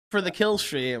for the kill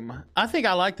stream. I think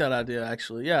I like that idea,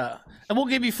 actually. Yeah. And we'll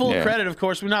give you full credit, of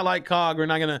course. We're not like Cog. We're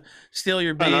not going to steal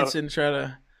your beats and try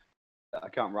to... I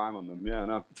can't rhyme on them. Yeah,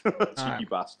 no. Cheeky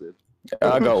bastard.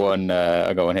 I got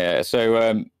one here.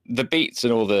 So the beats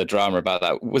and all the drama about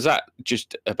that, was that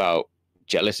just about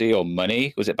jealousy or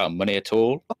money? Was it about money at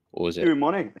all? Or was it... Doing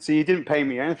money. See, he didn't pay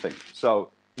me anything.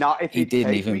 So now if he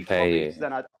didn't even pay you,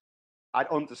 then I'd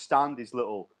understand his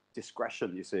little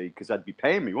discretion, you see, because I'd be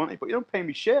paying me, wouldn't he? But you don't pay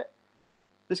me shit.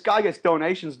 This guy gets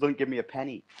donations, doesn't give me a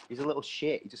penny. He's a little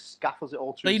shit. He just scaffles it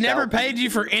all through. He never paid you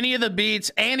for any of the beats,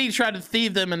 and he tried to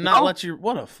thieve them and not let you.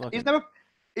 What a fucking.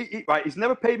 He's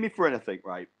never paid me for anything,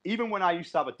 right? Even when I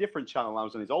used to have a different channel, I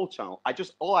was on his old channel.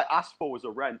 All I asked for was a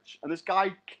wrench, and this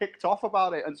guy kicked off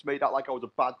about it and just made out like I was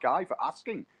a bad guy for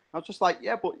asking. I was just like,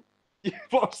 yeah, but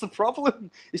what's the problem?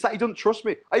 It's like he doesn't trust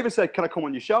me. I even said, can I come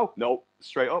on your show? No,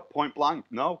 straight up, point blank,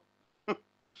 no.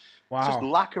 Wow. Just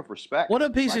lack of respect. What a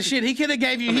piece of shit. He could have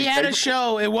gave you, he had a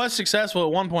show. It was successful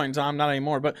at one point in time, not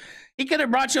anymore, but he could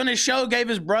have brought you on his show, gave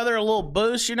his brother a little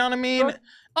boost, you know what I mean?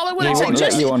 All it would have taken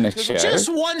just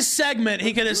one segment.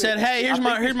 He could have said, hey, here's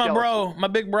my bro, my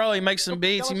big bro. He makes some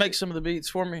beats. He makes some of the beats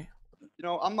for me. You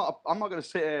know, I'm not going to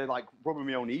sit here like rubbing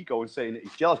my own ego and saying that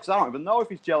he's jealous, because I don't even know if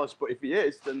he's jealous, but if he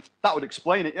is, then that would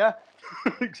explain it, yeah?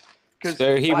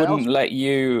 So he wouldn't let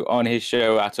you on his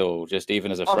show at all, just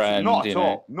even as a friend? Not at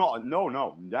all.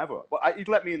 No, never. But he'd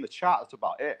let me in the chat, that's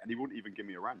about it, and he wouldn't even give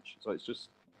me a wrench. So it's just...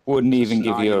 Wouldn't even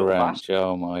give you a wrench?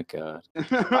 Oh my God.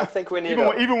 I think we need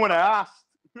even when I asked.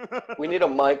 We need a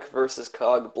Mike versus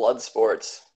Cog blood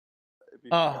sports.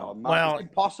 Well, it's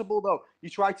impossible though. You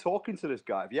try talking to this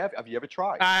guy. Have you ever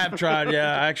tried? I have tried,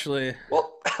 yeah, actually.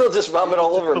 Well, he'll just vomit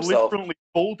all over himself. Literally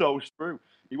bulldoze through.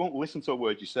 He won't listen to a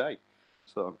word you say.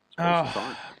 So I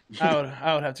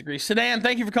would have to agree. Sedan,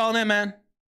 thank you for calling in, man.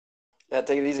 Yeah,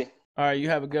 take it easy. All right, you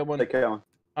have a good one. Take care, man.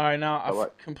 All right, now I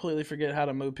completely forget how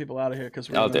to move people out of here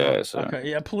because I'll do it. So. Okay,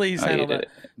 yeah, please handle that.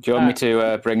 Do you want me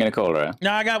to bring in a caller?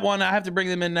 No, I got one. I have to bring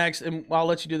them in next, and I'll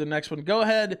let you do the next one. Go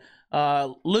ahead,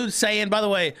 Lude saying. By the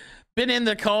way, been in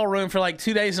the call room for like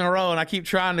 2 days in a row, and I keep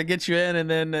trying to get you in, and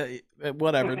then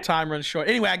whatever, time runs short.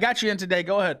 Anyway, I got you in today.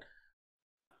 Go ahead.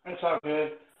 That's all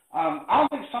good. I don't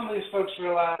think some of these folks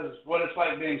realize what it's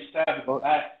like being stabbed in the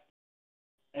back.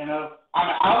 You know,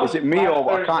 is it me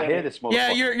or I can't hear this?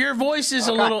 Yeah, your voice is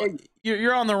a little.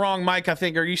 You're on the wrong mic, I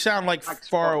think, or you sound like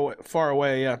far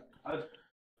away. Yeah.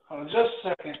 Just a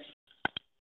second.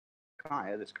 Can't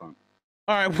hear this cunt.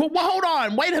 All right, well, hold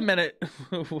on. Wait a minute.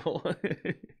 Can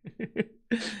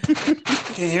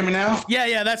you hear me now?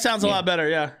 Yeah, that sounds a lot better.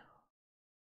 Yeah.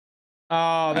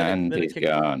 Oh, then he's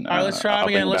gone. All right, let's try him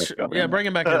again. Bring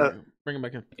him back in. Bring him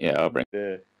back in. Yeah, I'll bring.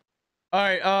 Yeah. All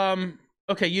right.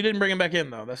 Okay, you didn't bring him back in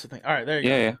though. That's the thing. All right, there you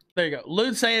go. Yeah. There you go.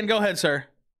 Lude saying, go ahead, sir.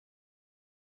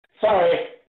 Sorry.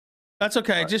 That's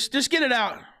okay. Just get it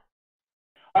out.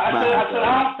 I said,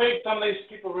 I don't think some of these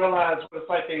people realize what it's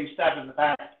like being stabbed in the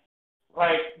back.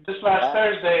 Like, this last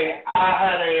Thursday, I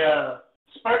had a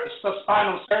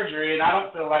spinal surgery, and I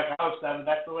don't feel like I was stabbed in the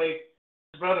back the way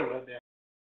his brother would have.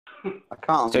 I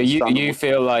can't. So you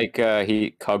feel like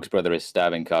Cog's brother is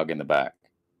stabbing Cog in the back?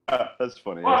 That's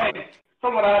funny. Well, I mean,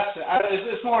 from what I said,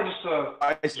 it's more just a.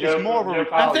 It's more of a.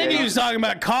 I think he was talking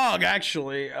about Cog,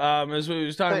 actually. Is what he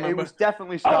was talking about. It was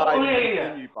definitely started.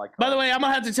 By By the way, I'm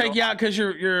gonna have to take you out because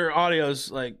your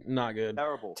audio's like not good.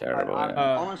 Terrible. Terrible.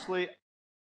 Honestly,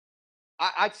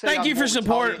 I'd say. Thank you for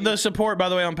the support, by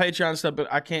the way, on Patreon and stuff. But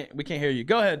we can't hear you.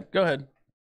 Go ahead. I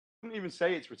wouldn't even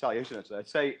say it's retaliation. Actually, I'd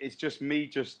say it's just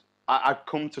me. I've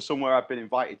come to somewhere I've been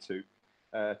invited to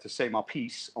say my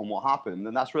piece on what happened,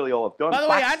 and that's really all I've done. By the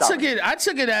way, I took it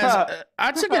as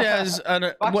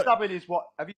backstabbing is what.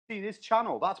 Have you seen his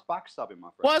channel? That's backstabbing, my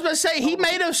friend. Well, I was about to say he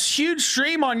made a huge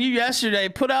stream on you yesterday.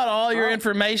 Put out all your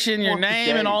information, your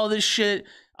name, and all this shit.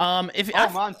 Man,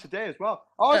 today as well.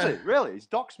 Oh, is it really? He's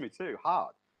doxed me too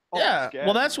hard. Oh, yeah,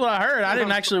 well, that's what I heard. I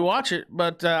didn't actually watch it,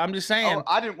 but I'm just saying. Oh,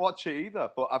 I didn't watch it either,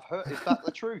 but I've heard. Is that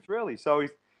the truth, really? So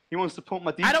he wants to put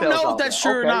my details. I don't know if that's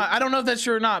true or not. I don't know if that's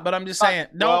true or not, but I'm just saying.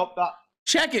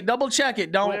 Check it. Double check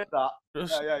it. Don't. Yeah.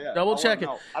 Double check it.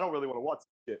 I don't really want to watch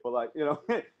it, but like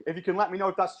if you can let me know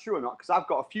if that's true or not, because I've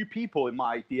got a few people in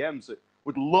my DMs that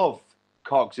would love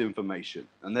Cog's information,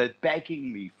 and they're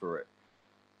begging me for it,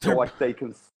 so like they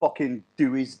can fucking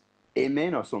do him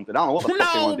in or something. I don't know what the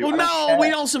fuck they want to do. No, we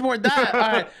don't support that. All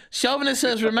right. Chauvinist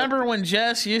says, remember when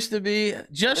Jess used to be.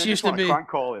 Can't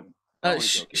call him.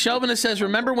 Chauvinist says,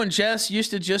 remember when Jess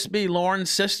used to just be Lauren's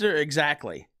sister?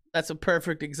 Exactly. That's a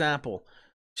perfect example.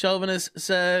 Chauvinist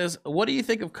says, what do you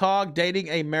think of Cog dating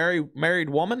a married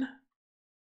woman?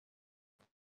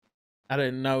 I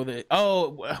didn't know that.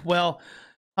 Oh, well,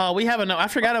 we have I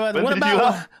forgot about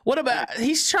that. What about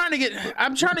he's trying to get,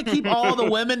 I'm trying to keep all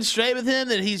the women straight with him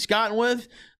that he's gotten with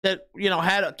that,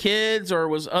 had kids or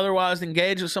was otherwise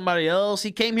engaged with somebody else.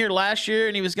 He came here last year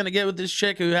and he was going to get with this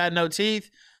chick who had no teeth.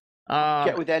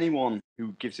 Get with anyone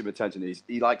who gives him attention.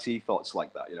 He likes e-thoughts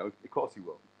like that, Of course he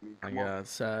will. I mean,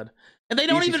 it's sad. And they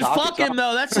don't even fuck him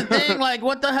though. That's the thing. Like,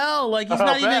 what the hell? Like,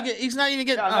 he's not even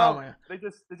getting. Oh man. They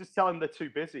just tell him they're too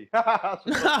busy.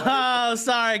 Oh,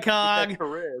 sorry, Cog.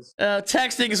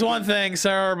 Texting is one thing,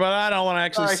 sir, but I don't want to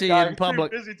actually see you in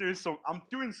public. Too busy doing I'm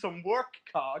doing some work,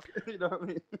 Cog. You know what I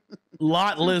mean?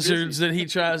 Lot lizards that he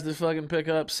tries to fucking pick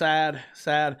up. Sad.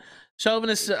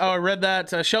 Chauvinist, I read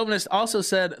that. Chauvinist also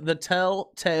said the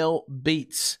telltale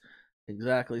beats.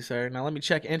 Exactly, sir. Now let me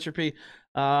check entropy.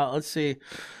 Let's see.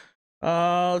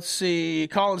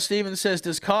 Colin Stevens says,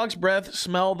 does Cog's breath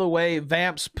smell the way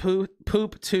Vamp's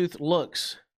poop tooth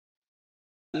looks?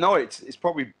 No, it's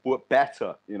probably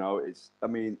better.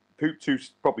 Poop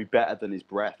tooth's probably better than his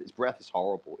breath. His breath is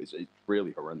horrible. It's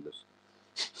really horrendous.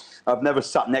 I've never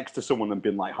sat next to someone and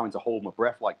been like having to hold my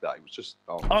breath like that. It was just.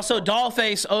 Also,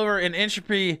 Dollface over in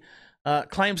Entropy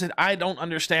claims that I don't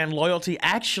understand loyalty.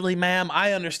 Actually, ma'am,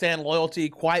 I understand loyalty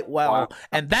quite well, wow.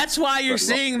 And that's why you're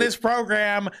seeing this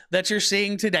program that you're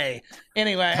seeing today.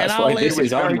 Anyway, that's why this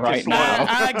is on right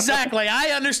now. Exactly,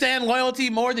 I understand loyalty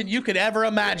more than you could ever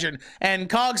imagine, and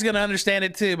Cog's gonna understand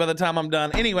it too by the time I'm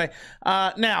done. Anyway,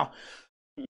 now.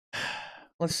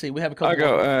 Let's see. We have a couple.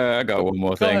 I got one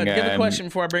more thing. Go ahead. Give the question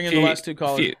before I bring in the last two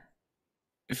callers.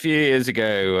 A few years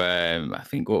ago, I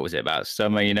think, what was it, about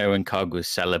summer, when Cog was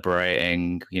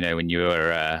celebrating, when you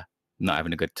were not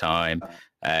having a good time.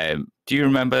 Do you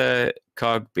remember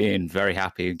Cog being very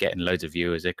happy, getting loads of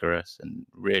viewers, Icarus, and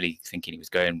really thinking he was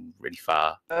going really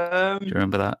far? Do you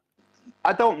remember that?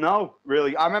 I don't know,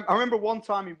 really. I remember one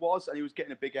time he was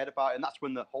getting a big head about it, and that's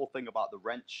when the whole thing about the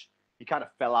wrench, he kind of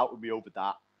fell out with me over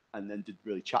that. And then didn't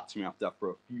really chat to me after that for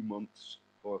a few months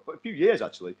or a few years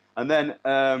actually. And then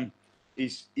now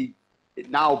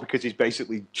because he's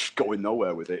basically just going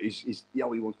nowhere with it. He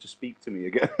wants to speak to me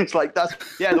again. It's like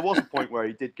there was a point where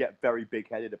he did get very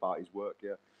big-headed about his work.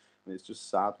 Yeah, and it's just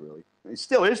sad really. And it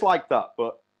still is like that,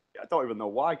 but I don't even know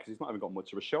why because he's not even got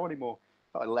much of a show anymore.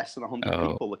 Got like less than 100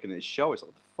 people looking at his show. It's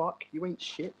like, what the fuck? You ain't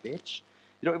shit, bitch.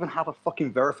 You don't even have a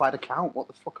fucking verified account. What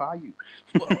the fuck are you?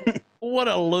 What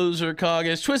a loser Cog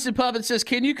is. Twisted Puppet says,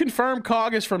 can you confirm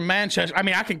Cog is from Manchester? I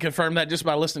mean, I can confirm that just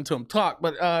by listening to him talk,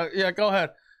 but yeah, go ahead.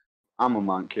 I'm a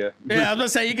monk, yeah. Yeah, I was going to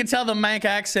say, you can tell the Manc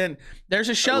accent. There's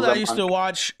a show that I used to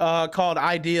watch called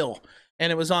Ideal,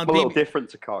 and it was on a little different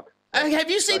to Cog.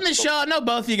 Have you seen the show? I know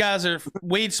both of you guys are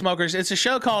weed smokers. It's a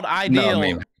show called Ideal.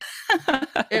 No,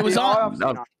 it was on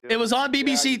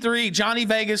BBC Three. Johnny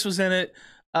Vegas was in it.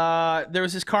 There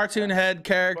was this cartoon head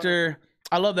character.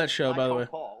 I love that show, by the way.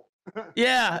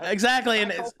 Yeah, exactly.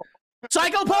 And it's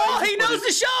Psycho Paul, he knows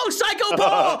the show. Psycho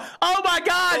Paul. Oh my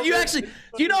God,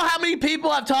 do you know how many people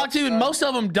I've talked to, and most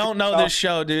of them don't know this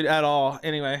show, dude, at all.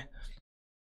 Anyway,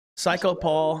 Psycho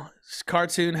Paul,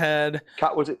 cartoon head.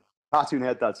 Was it Cartoon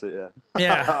Head? That's it. Yeah.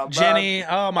 Yeah, Jenny.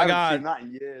 Oh my I haven't God. seen that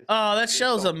in years. Oh, that It's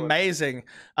show's so funny. amazing.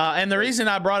 And the reason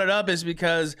I brought it up is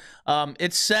because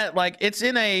it's set it's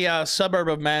in a suburb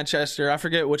of Manchester. I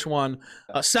forget which one.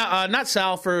 Not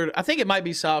Salford. I think it might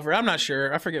be Salford. I'm not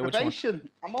sure. I forget which one. Probation.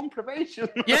 I'm on probation.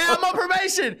 Yeah, I'm on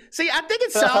probation. See, I think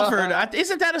it's Salford.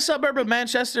 Isn't that a suburb of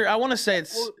Manchester? I want to say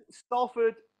it's. Well,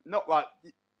 Salford, not like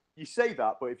you say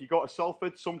that, but if you go to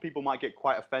Salford, some people might get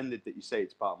quite offended that you say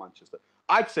it's part of Manchester.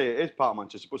 I'd say it is part of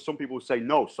Manchester, but some people say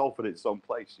no, Salford is its own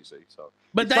place. You see, so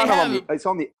but it's they have. it's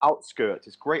on the outskirts.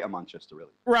 It's Greater Manchester,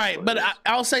 really. Right, but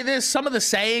I'll say this: some of the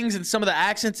sayings and some of the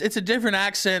accents, it's a different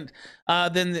accent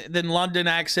than London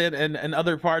accent and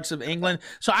other parts of England.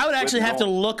 So I would actually have to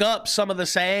look up some of the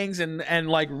sayings and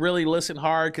like really listen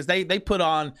hard because they put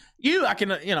on I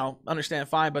can understand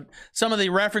fine, but some of the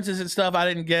references and stuff I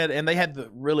didn't get, and they had the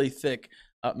really thick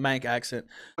Manc accent.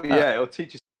 Yeah, it'll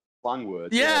teach you slang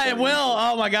words. Yeah, it will.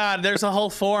 Oh my God, there's a whole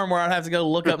forum where I'd have to go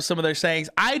look up some of their sayings.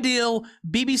 Ideal,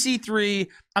 BBC 3.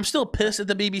 I'm still pissed at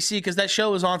the BBC because that show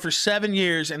was on for 7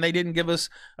 years and they didn't give us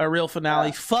a real finale.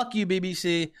 Yeah. Fuck you,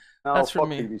 BBC. No, that's for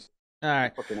me. BBC. All right. I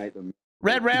fucking hate them.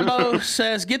 Red Rambo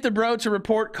says, get the bro to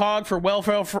report COG for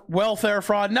welfare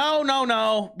fraud.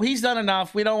 No. He's done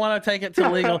enough. We don't want to take it to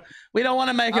legal. We don't want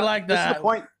to make it like that. This is the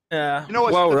point. Yeah. You know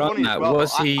what's Well, we're funny on as that.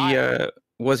 well?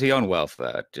 Was he on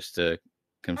welfare? Just to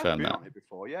confirm I've been that. on it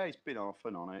before. Yeah, he's been off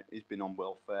and on it. He's been on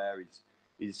welfare.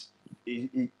 He's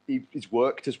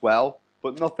worked as well,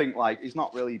 but nothing like he's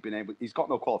not really been able. He's got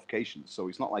no qualifications, so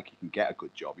it's not like he can get a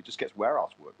good job. He just gets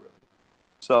warehouse work, really.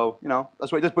 So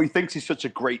that's what he does. But he thinks he's such a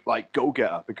great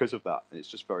go-getter because of that. And it's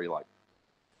just very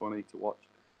funny to watch.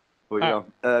 But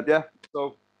yeah.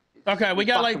 So. Okay, we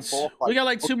got like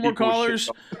 2 more callers.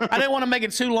 I didn't want to make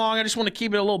it too long. I just want to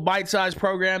keep it a little bite-sized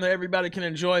program that everybody can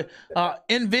enjoy.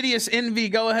 Invidious Envy,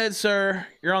 go ahead, sir.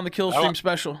 You're on the Killstream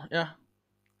special. Yeah.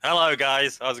 Hello,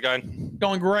 guys. How's it going?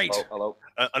 Going great. Hello.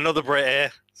 Another Brit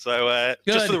here. So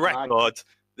just for the record,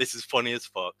 this is funny as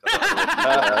fuck.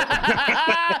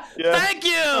 Thank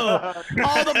you,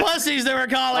 all the pussies that were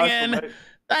calling in.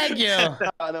 Thank you.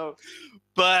 I know.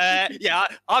 But yeah,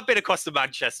 I've been across to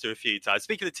Manchester a few times.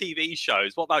 Speaking of TV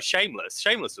shows, what about Shameless?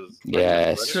 Shameless was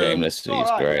Shameless is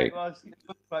great. It was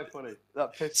quite funny.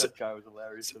 That piss guy was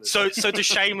hilarious. So does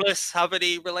Shameless have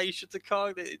any relation to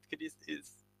COG?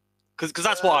 Because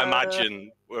that's what I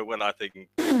imagine when I think.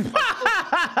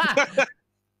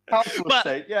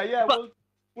 Yeah. Well,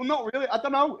 not really. I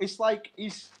don't know. It's like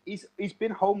he's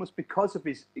been homeless because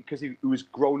he was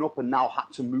grown up and now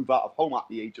had to move out of home at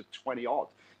the age of 20 odd.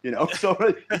 So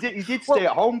he did stay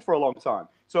at home for a long time.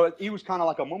 So he was kind of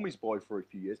like a mummy's boy for a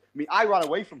few years. I mean, I ran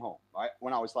away from home, right,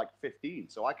 when I was like 15,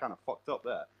 so I kind of fucked up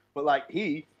there. But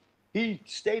he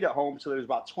stayed at home till he was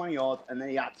about 20 odd, and then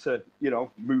he had to,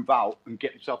 move out and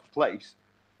get himself a place.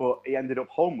 But he ended up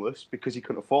homeless because he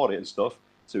couldn't afford it and stuff.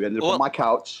 So he ended up on my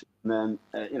couch, and then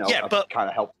I kind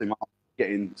of helped him out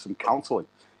getting some counselling,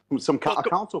 a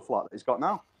council flat that he's got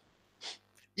now.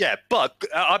 Yeah, but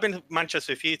I've been to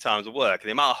Manchester a few times at work, and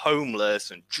the amount of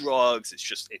homeless and drugs, it's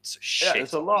a shit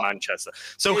it's a lot. in Manchester.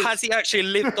 So has he actually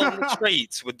lived on the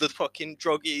streets with the fucking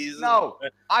druggies? No,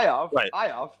 I have. Right. I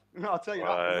have. I'll tell you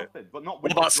that for nothing. But not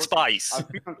with what about Spice?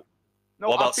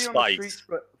 What about I've been Spice? on the streets,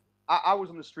 but I was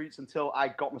on the streets until I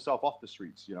got myself off the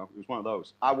streets. It was one of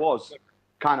those. I was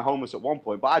kind of homeless at one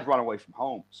point, but I'd run away from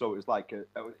home, so it was like it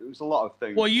was a lot of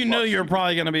things. Well, you knew you were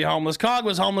probably going to be homeless. COG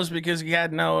was homeless because he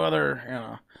had no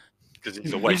other, Because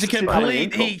he's a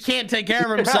complete. He can't take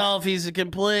care of himself. He's a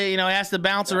complete. He has to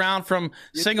bounce around from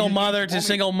single mother to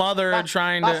single mother,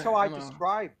 trying to. That's how I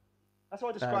describe. That's how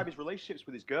I describe his relationships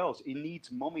with his girls. He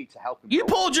needs mommy to help him. You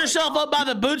pulled yourself up by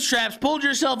the bootstraps, pulled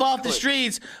yourself off the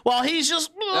streets, while he's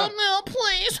just, no,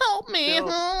 please help me,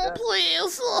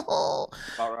 please. All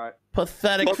right.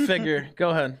 Pathetic figure. Go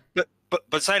ahead.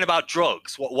 But saying about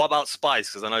drugs, what about Spice?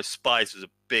 Because I know Spice was a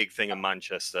big thing in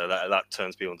Manchester. That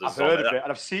turns people into. I've heard of it, and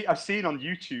I've seen on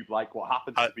YouTube what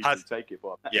happens to people who take it.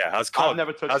 But has COG? I've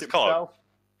never touched it myself.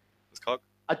 Has COG?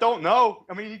 I don't know.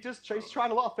 I mean, he's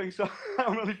trying a lot of things, so I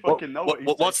don't really fucking know.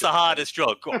 What's the hardest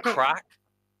drug? What, crack?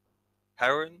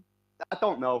 Heroin? I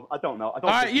don't know. All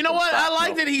right, you know what? I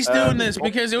like that he's doing this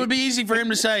because it would be easy for him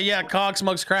to say, "Yeah, COG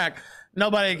smokes crack."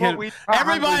 Nobody could.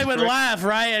 Everybody would laugh,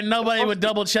 right? And nobody would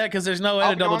double check because there's no way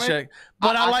to double check.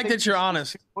 But I like that you're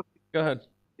honest. Go ahead.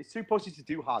 It's too pussy to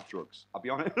do hard drugs. I'll be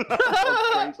honest.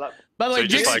 By the way,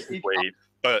 just like weed.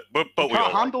 but we can't all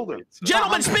handle like them. so.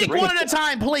 Gentlemen, handle speak drink. one at a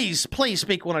time, please. Please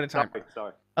speak one at a time.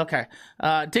 Sorry. Okay.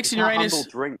 Dixon Can't Uranus.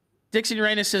 handle drink. Dixon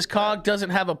Uranus says Cog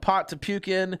doesn't have a pot to puke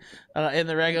in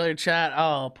the regular chat.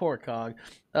 Oh, poor Cog.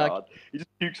 God. He just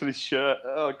pukes on his shirt.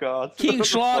 Oh God. King What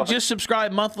the Schlog fuck? just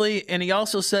subscribed monthly, and he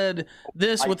also said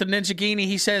this with the Ninja Genie.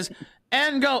 He says,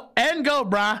 and go,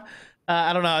 brah.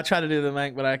 I don't know. I try to do the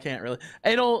Mank, but I can't really.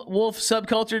 Adel Wolf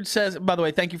Subcultured says, by the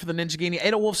way, thank you for the Ninja Genie.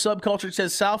 Adel Wolf Subcultured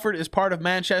says Salford is part of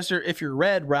Manchester if you're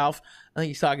red, Ralph. I think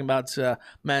he's talking about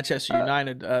Manchester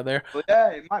United there. Well, yeah,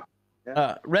 it might.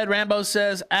 Yeah. Red Rambo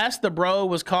says, ask the bro,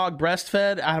 was Cog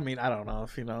breastfed? I mean, I don't know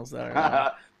if he knows that or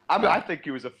not. I think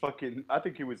he was a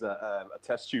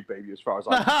test tube baby as far as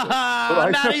I'm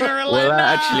concerned. Not even related. Well,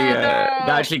 that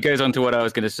actually goes on to what I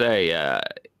was going to say.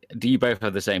 Do you both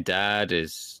have the same dad?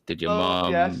 Did your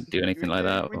mom do anything like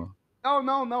that? Or?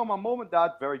 No. My mom and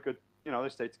dad, very good. You know, they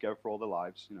stayed together for all their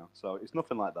lives. You know, so it's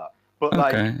nothing like that. But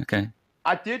Okay.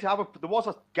 I did have there was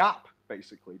a gap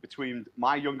basically between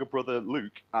my younger brother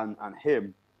Luke and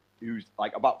him, who's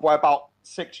like about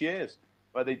 6 years.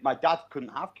 Where my dad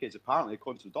couldn't have kids apparently,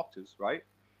 according to the doctors, right?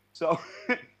 So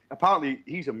apparently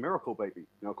he's a miracle baby, you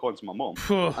know, according to my mom,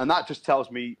 and that just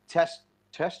tells me test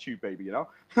tube baby, you know.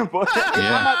 But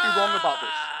I might be wrong about this.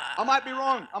 I might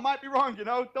be wrong. You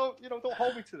know, don't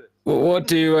hold me to this. Well, what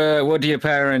do your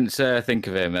parents think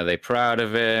of him? Are they proud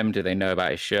of him? Do they know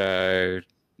about his show?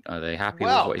 Are they happy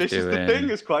with what he's doing? Well, this is the thing.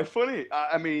 It's quite funny.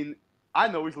 I mean, I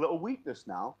know his little weakness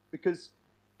now because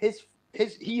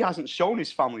he hasn't shown his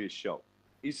family his show.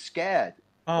 He's scared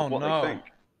of what they think.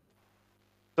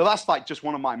 So that's like just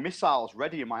one of my missiles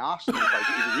ready in my arsenal.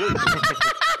 You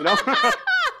know,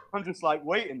 I'm just like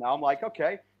waiting now. I'm like,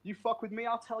 okay, you fuck with me,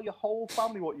 I'll tell your whole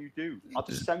family what you do. I'll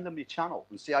just send them your channel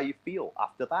and see how you feel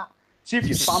after that. See if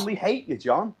your family hate you,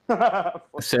 John.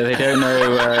 So they don't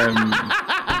know.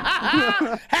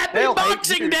 Happy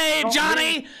Boxing Day,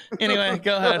 Johnny. Anyway,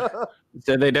 go ahead.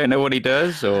 So they don't know what he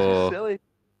does, or silly.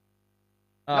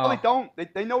 No, they don't.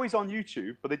 They know he's on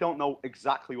YouTube, but they don't know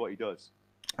exactly what he does.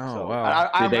 Oh, so, wow.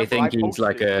 do they think he's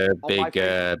like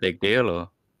a big deal, or?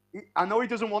 I know he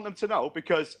doesn't want them to know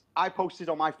because I posted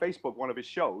on my Facebook one of his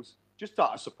shows just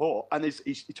out of support, and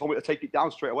he told me to take it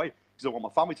down straight away because I want my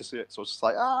family to see it. So it's just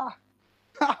like,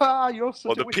 you're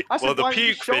such a the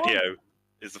puke video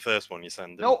is the first one you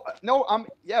send in. Of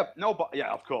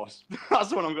course. That's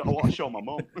the one I'm going to want to show my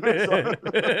mum.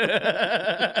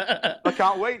 I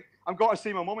can't wait. I'm going to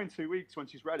see my mum in 2 weeks when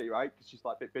she's ready, right? Because she's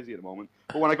like a bit busy at the moment.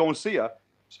 But when I go and see her,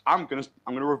 I'm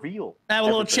gonna reveal. Have a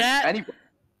little chat. Anyway.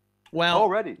 Well,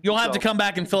 already. You'll have to come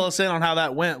back and fill us in on how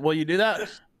that went. Will you do that?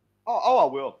 I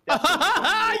will.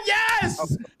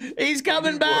 Yes! He's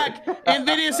coming back.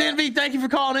 Invidious Envy, thank you for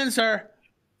calling in, sir.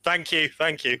 Thank you.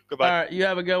 Goodbye. All right, you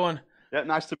have a good one. Yeah,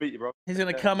 nice to meet you, bro. He's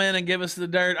going to come in and give us the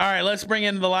dirt. All right, let's bring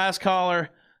in the last caller.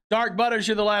 Dark Butters,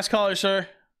 you're the last caller, sir.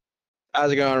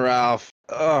 How's it going, Ralph?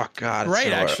 Oh, God.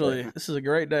 Great, actually. This is a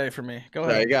great day for me. Go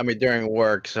ahead. You got me during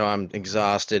work, so I'm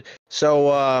exhausted.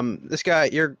 So, this guy,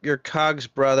 your Cog's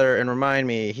brother, and remind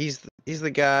me, he's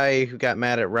the guy who got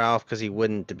mad at Ralph because he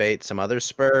wouldn't debate some other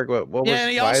Spurg.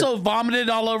 And he also vomited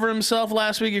all over himself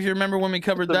last week, if you remember when we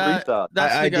covered that.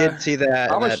 I did see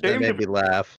that, and that made me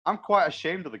laugh. I'm quite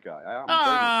ashamed of the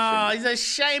guy. He's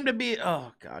ashamed to be...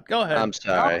 Oh, God. Go ahead. I'm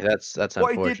sorry. That's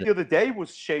unfortunate. What he did the other day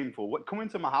was shameful. Coming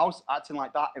to my house, acting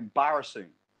like that, embarrassing.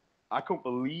 I couldn't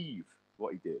believe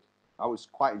what he did. I was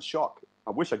quite in shock.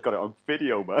 I wish I'd got it on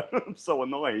video, but I'm so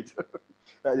annoyed.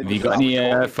 Have you got any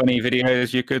funny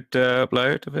videos you could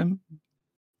upload of him?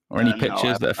 Or any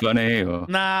pictures that are funny? Or...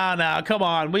 No, come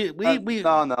on. We No. We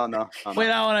don't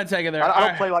want to take it there. I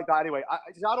don't play like that anyway. I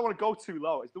don't want to go too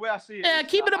low. It's the way I see it. Yeah,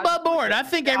 keep it above board. I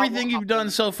think everything you've done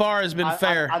so far has been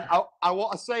fair. I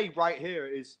want to say right here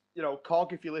is,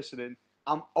 Cog, if you're listening,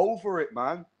 I'm over it,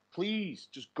 man. Please,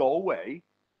 just go away.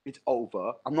 It's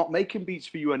over. I'm not making beats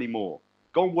for you anymore.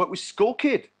 Go and work with Skull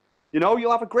Kid.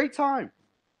 You'll have a great time.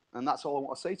 And that's all I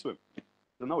want to say to him.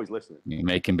 I know he's listening. You're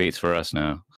making beats for us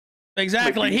now.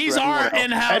 Exactly. He's our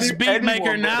in-house beat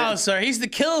maker now, sir. He's the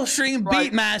Killstream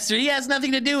beat master. He has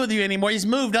nothing to do with you anymore. He's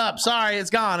moved up. Sorry, it's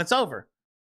gone. It's over.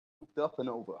 Moved up and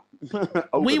over.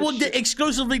 We will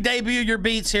exclusively debut your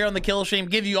beats here on the Killstream.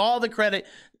 Give you all the credit.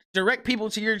 Direct people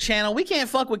to your channel. We can't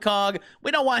fuck with Cog.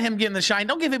 We don't want him getting the shine.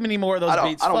 Don't give him any more of those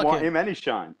beats. I don't want him any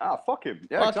shine. Fuck him.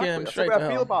 Yeah, fuck exactly. him. That's the way I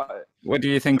feel about it. What do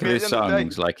you think of his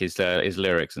songs, like his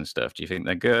lyrics and stuff? Do you think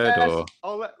they're good? Or?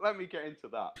 Oh, let me get into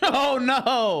that. Oh,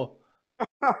 no.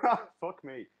 Fuck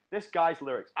me. This guy's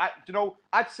lyrics.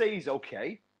 I'd say he's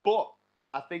okay, but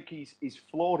I think he's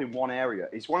flawed in one area.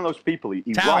 He's one of those people. He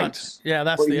Talent. writes, Yeah,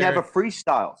 that's but the he area. never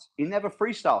freestyles. He never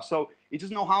freestyles. So he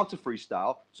doesn't know how to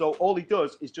freestyle. So all he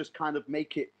does is just kind of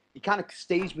make it. He kind of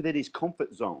stays within his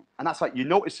comfort zone, and that's like you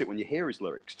notice it when you hear his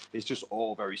lyrics. It's just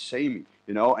all very samey,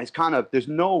 you know. And it's kind of there's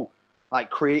no like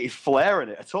creative flair in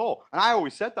it at all. And I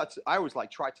always said that. I always like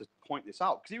tried to point this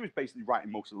out because he was basically writing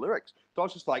most of the lyrics. So I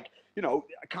was just like, you know,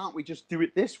 can't we just do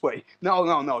it this way? No,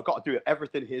 I've got to do it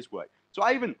everything his way. So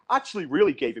I even actually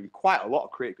really gave him quite a lot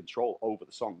of creative control over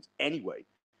the songs anyway.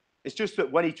 It's just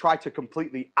that when he tried to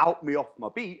completely out me off my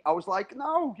beat, I was like,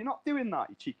 no, you're not doing that,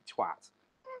 you cheeky twat.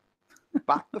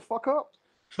 Back the fuck up.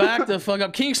 Back the fuck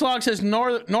up. King Slog says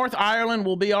North Ireland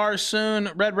will be ours soon.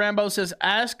 Red Rambo says,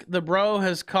 ask the bro,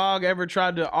 has Cog ever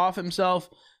tried to off himself?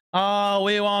 Oh,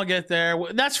 we won't get there.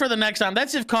 That's for the next time.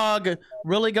 That's if Cog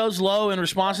really goes low in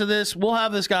response to this. We'll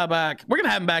have this guy back. We're going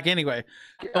to have him back anyway.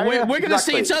 But we're going to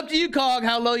see. It's up to you, Cog,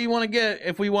 how low you want to get.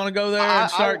 If we want to go there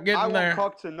and start getting there. I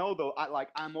want Cog to know, though,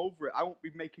 I'm over it. I won't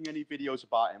be making any videos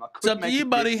about him. It's up to you,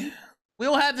 buddy.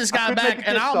 We'll have this guy back,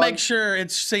 and I'll make sure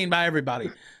it's seen by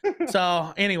everybody.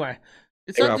 So, anyway.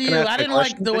 It's up to you. I didn't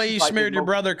like the way you smeared your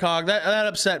brother, Cog. That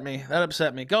upset me. That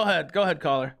upset me. Go ahead. Go ahead,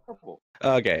 caller.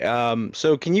 Okay.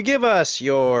 So can you give us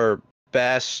your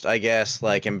best, I guess,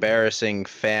 like embarrassing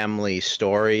family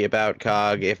story about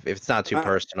Cog, if it's not too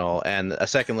personal? And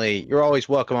secondly, you're always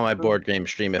welcome on my board game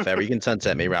stream if ever. You can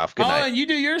sunset me, Ralph. Good night. Oh, and you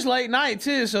do yours late night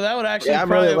too, so that would actually. Yeah,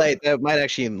 I'm really late. That might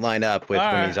actually line up with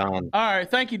when he's on. All right,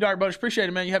 thank you, Dark Butters. Appreciate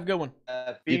it, man. You have a good one.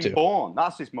 Being born,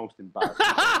 that's his most embarrassing.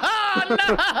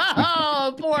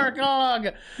 No, poor Cog.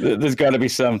 There's got to be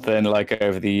something like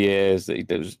over the years that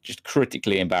was just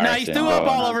critically embarrassing. No, he threw up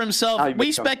all over himself.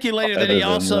 We speculated that he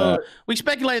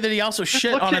also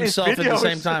shit on himself at the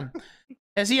same time.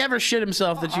 Has he ever shit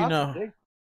himself that you know?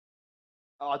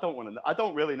 Oh, I don't want to know. I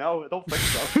don't really know. I don't think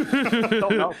so. I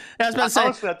don't know. I was about to say,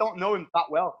 honestly, I don't know him that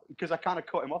well because I kind of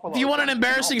cut him off a lot. If you want an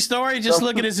embarrassing story, just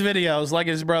look at his videos, like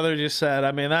his brother just said.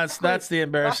 I mean, that's the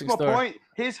embarrassing story. That's my point.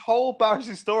 His whole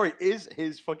embarrassing story is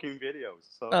his fucking videos.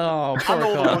 So oh, poor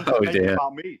God. Oh, dear.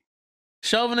 About me.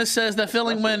 Chauvinist says that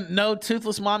feeling when no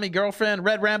toothless mommy girlfriend.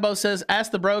 Red Rambo says,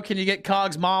 ask the bro, can you get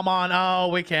Cog's mom on?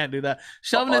 Oh, we can't do that.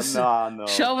 Chauvinist, no.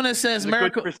 Chauvinist says,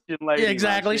 Miracle. Lady, yeah,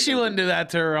 exactly. man. She wouldn't do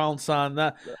that to her own son.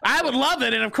 I would love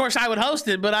it, and of course I would host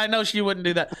it, but I know she wouldn't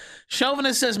do that.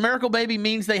 Chauvinist says, Miracle Baby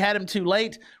means they had him too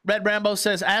late. Red Rambo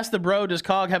says, ask the bro, does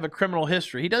Cog have a criminal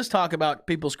history? He does talk about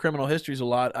people's criminal histories a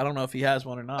lot. I don't know if he has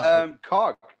one or not.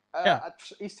 Cog. Yeah.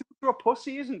 He's too a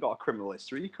pussy. He hasn't got a criminal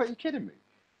history. Are you kidding me?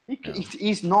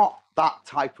 He's not that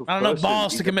type of person. I don't know,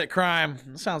 balls to commit crime.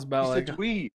 That sounds about like a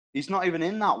dweeb. He's not even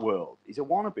in that world. He's a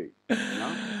wannabe. You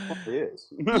know? What he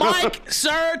is. Mike,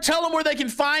 sir, tell them where they can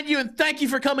find you, and thank you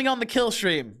for coming on the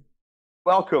Killstream.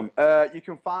 Welcome. You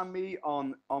can find me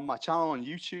on my channel on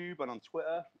YouTube and on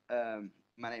Twitter.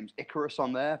 My name's Icarus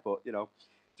on there, but you know,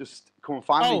 just come and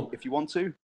find me if you want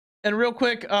to. And real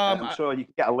quick, I'm sure you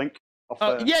can get a link.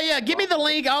 Yeah. Give me the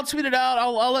link. I'll tweet it out.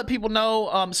 I'll let people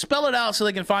know. Spell it out so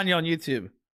they can find you on YouTube.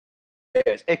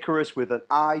 It's Icarus with an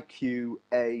IQARU,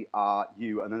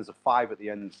 and there's a 5 at the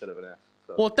end instead of an S.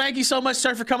 So. Well, thank you so much,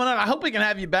 sir, for coming on. I hope we can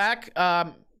have you back.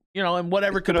 You know, in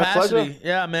whatever capacity.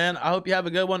 Yeah, man. I hope you have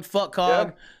a good one. Fuck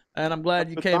Cog. Yeah. And I'm glad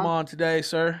you came on today,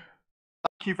 sir.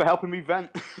 Thank you for helping me vent.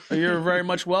 You're very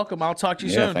much welcome. I'll talk to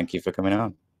you soon. Thank you for coming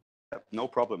on. No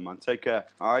problem, man. Take care.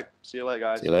 All right. See you later,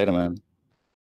 guys. See you later, man.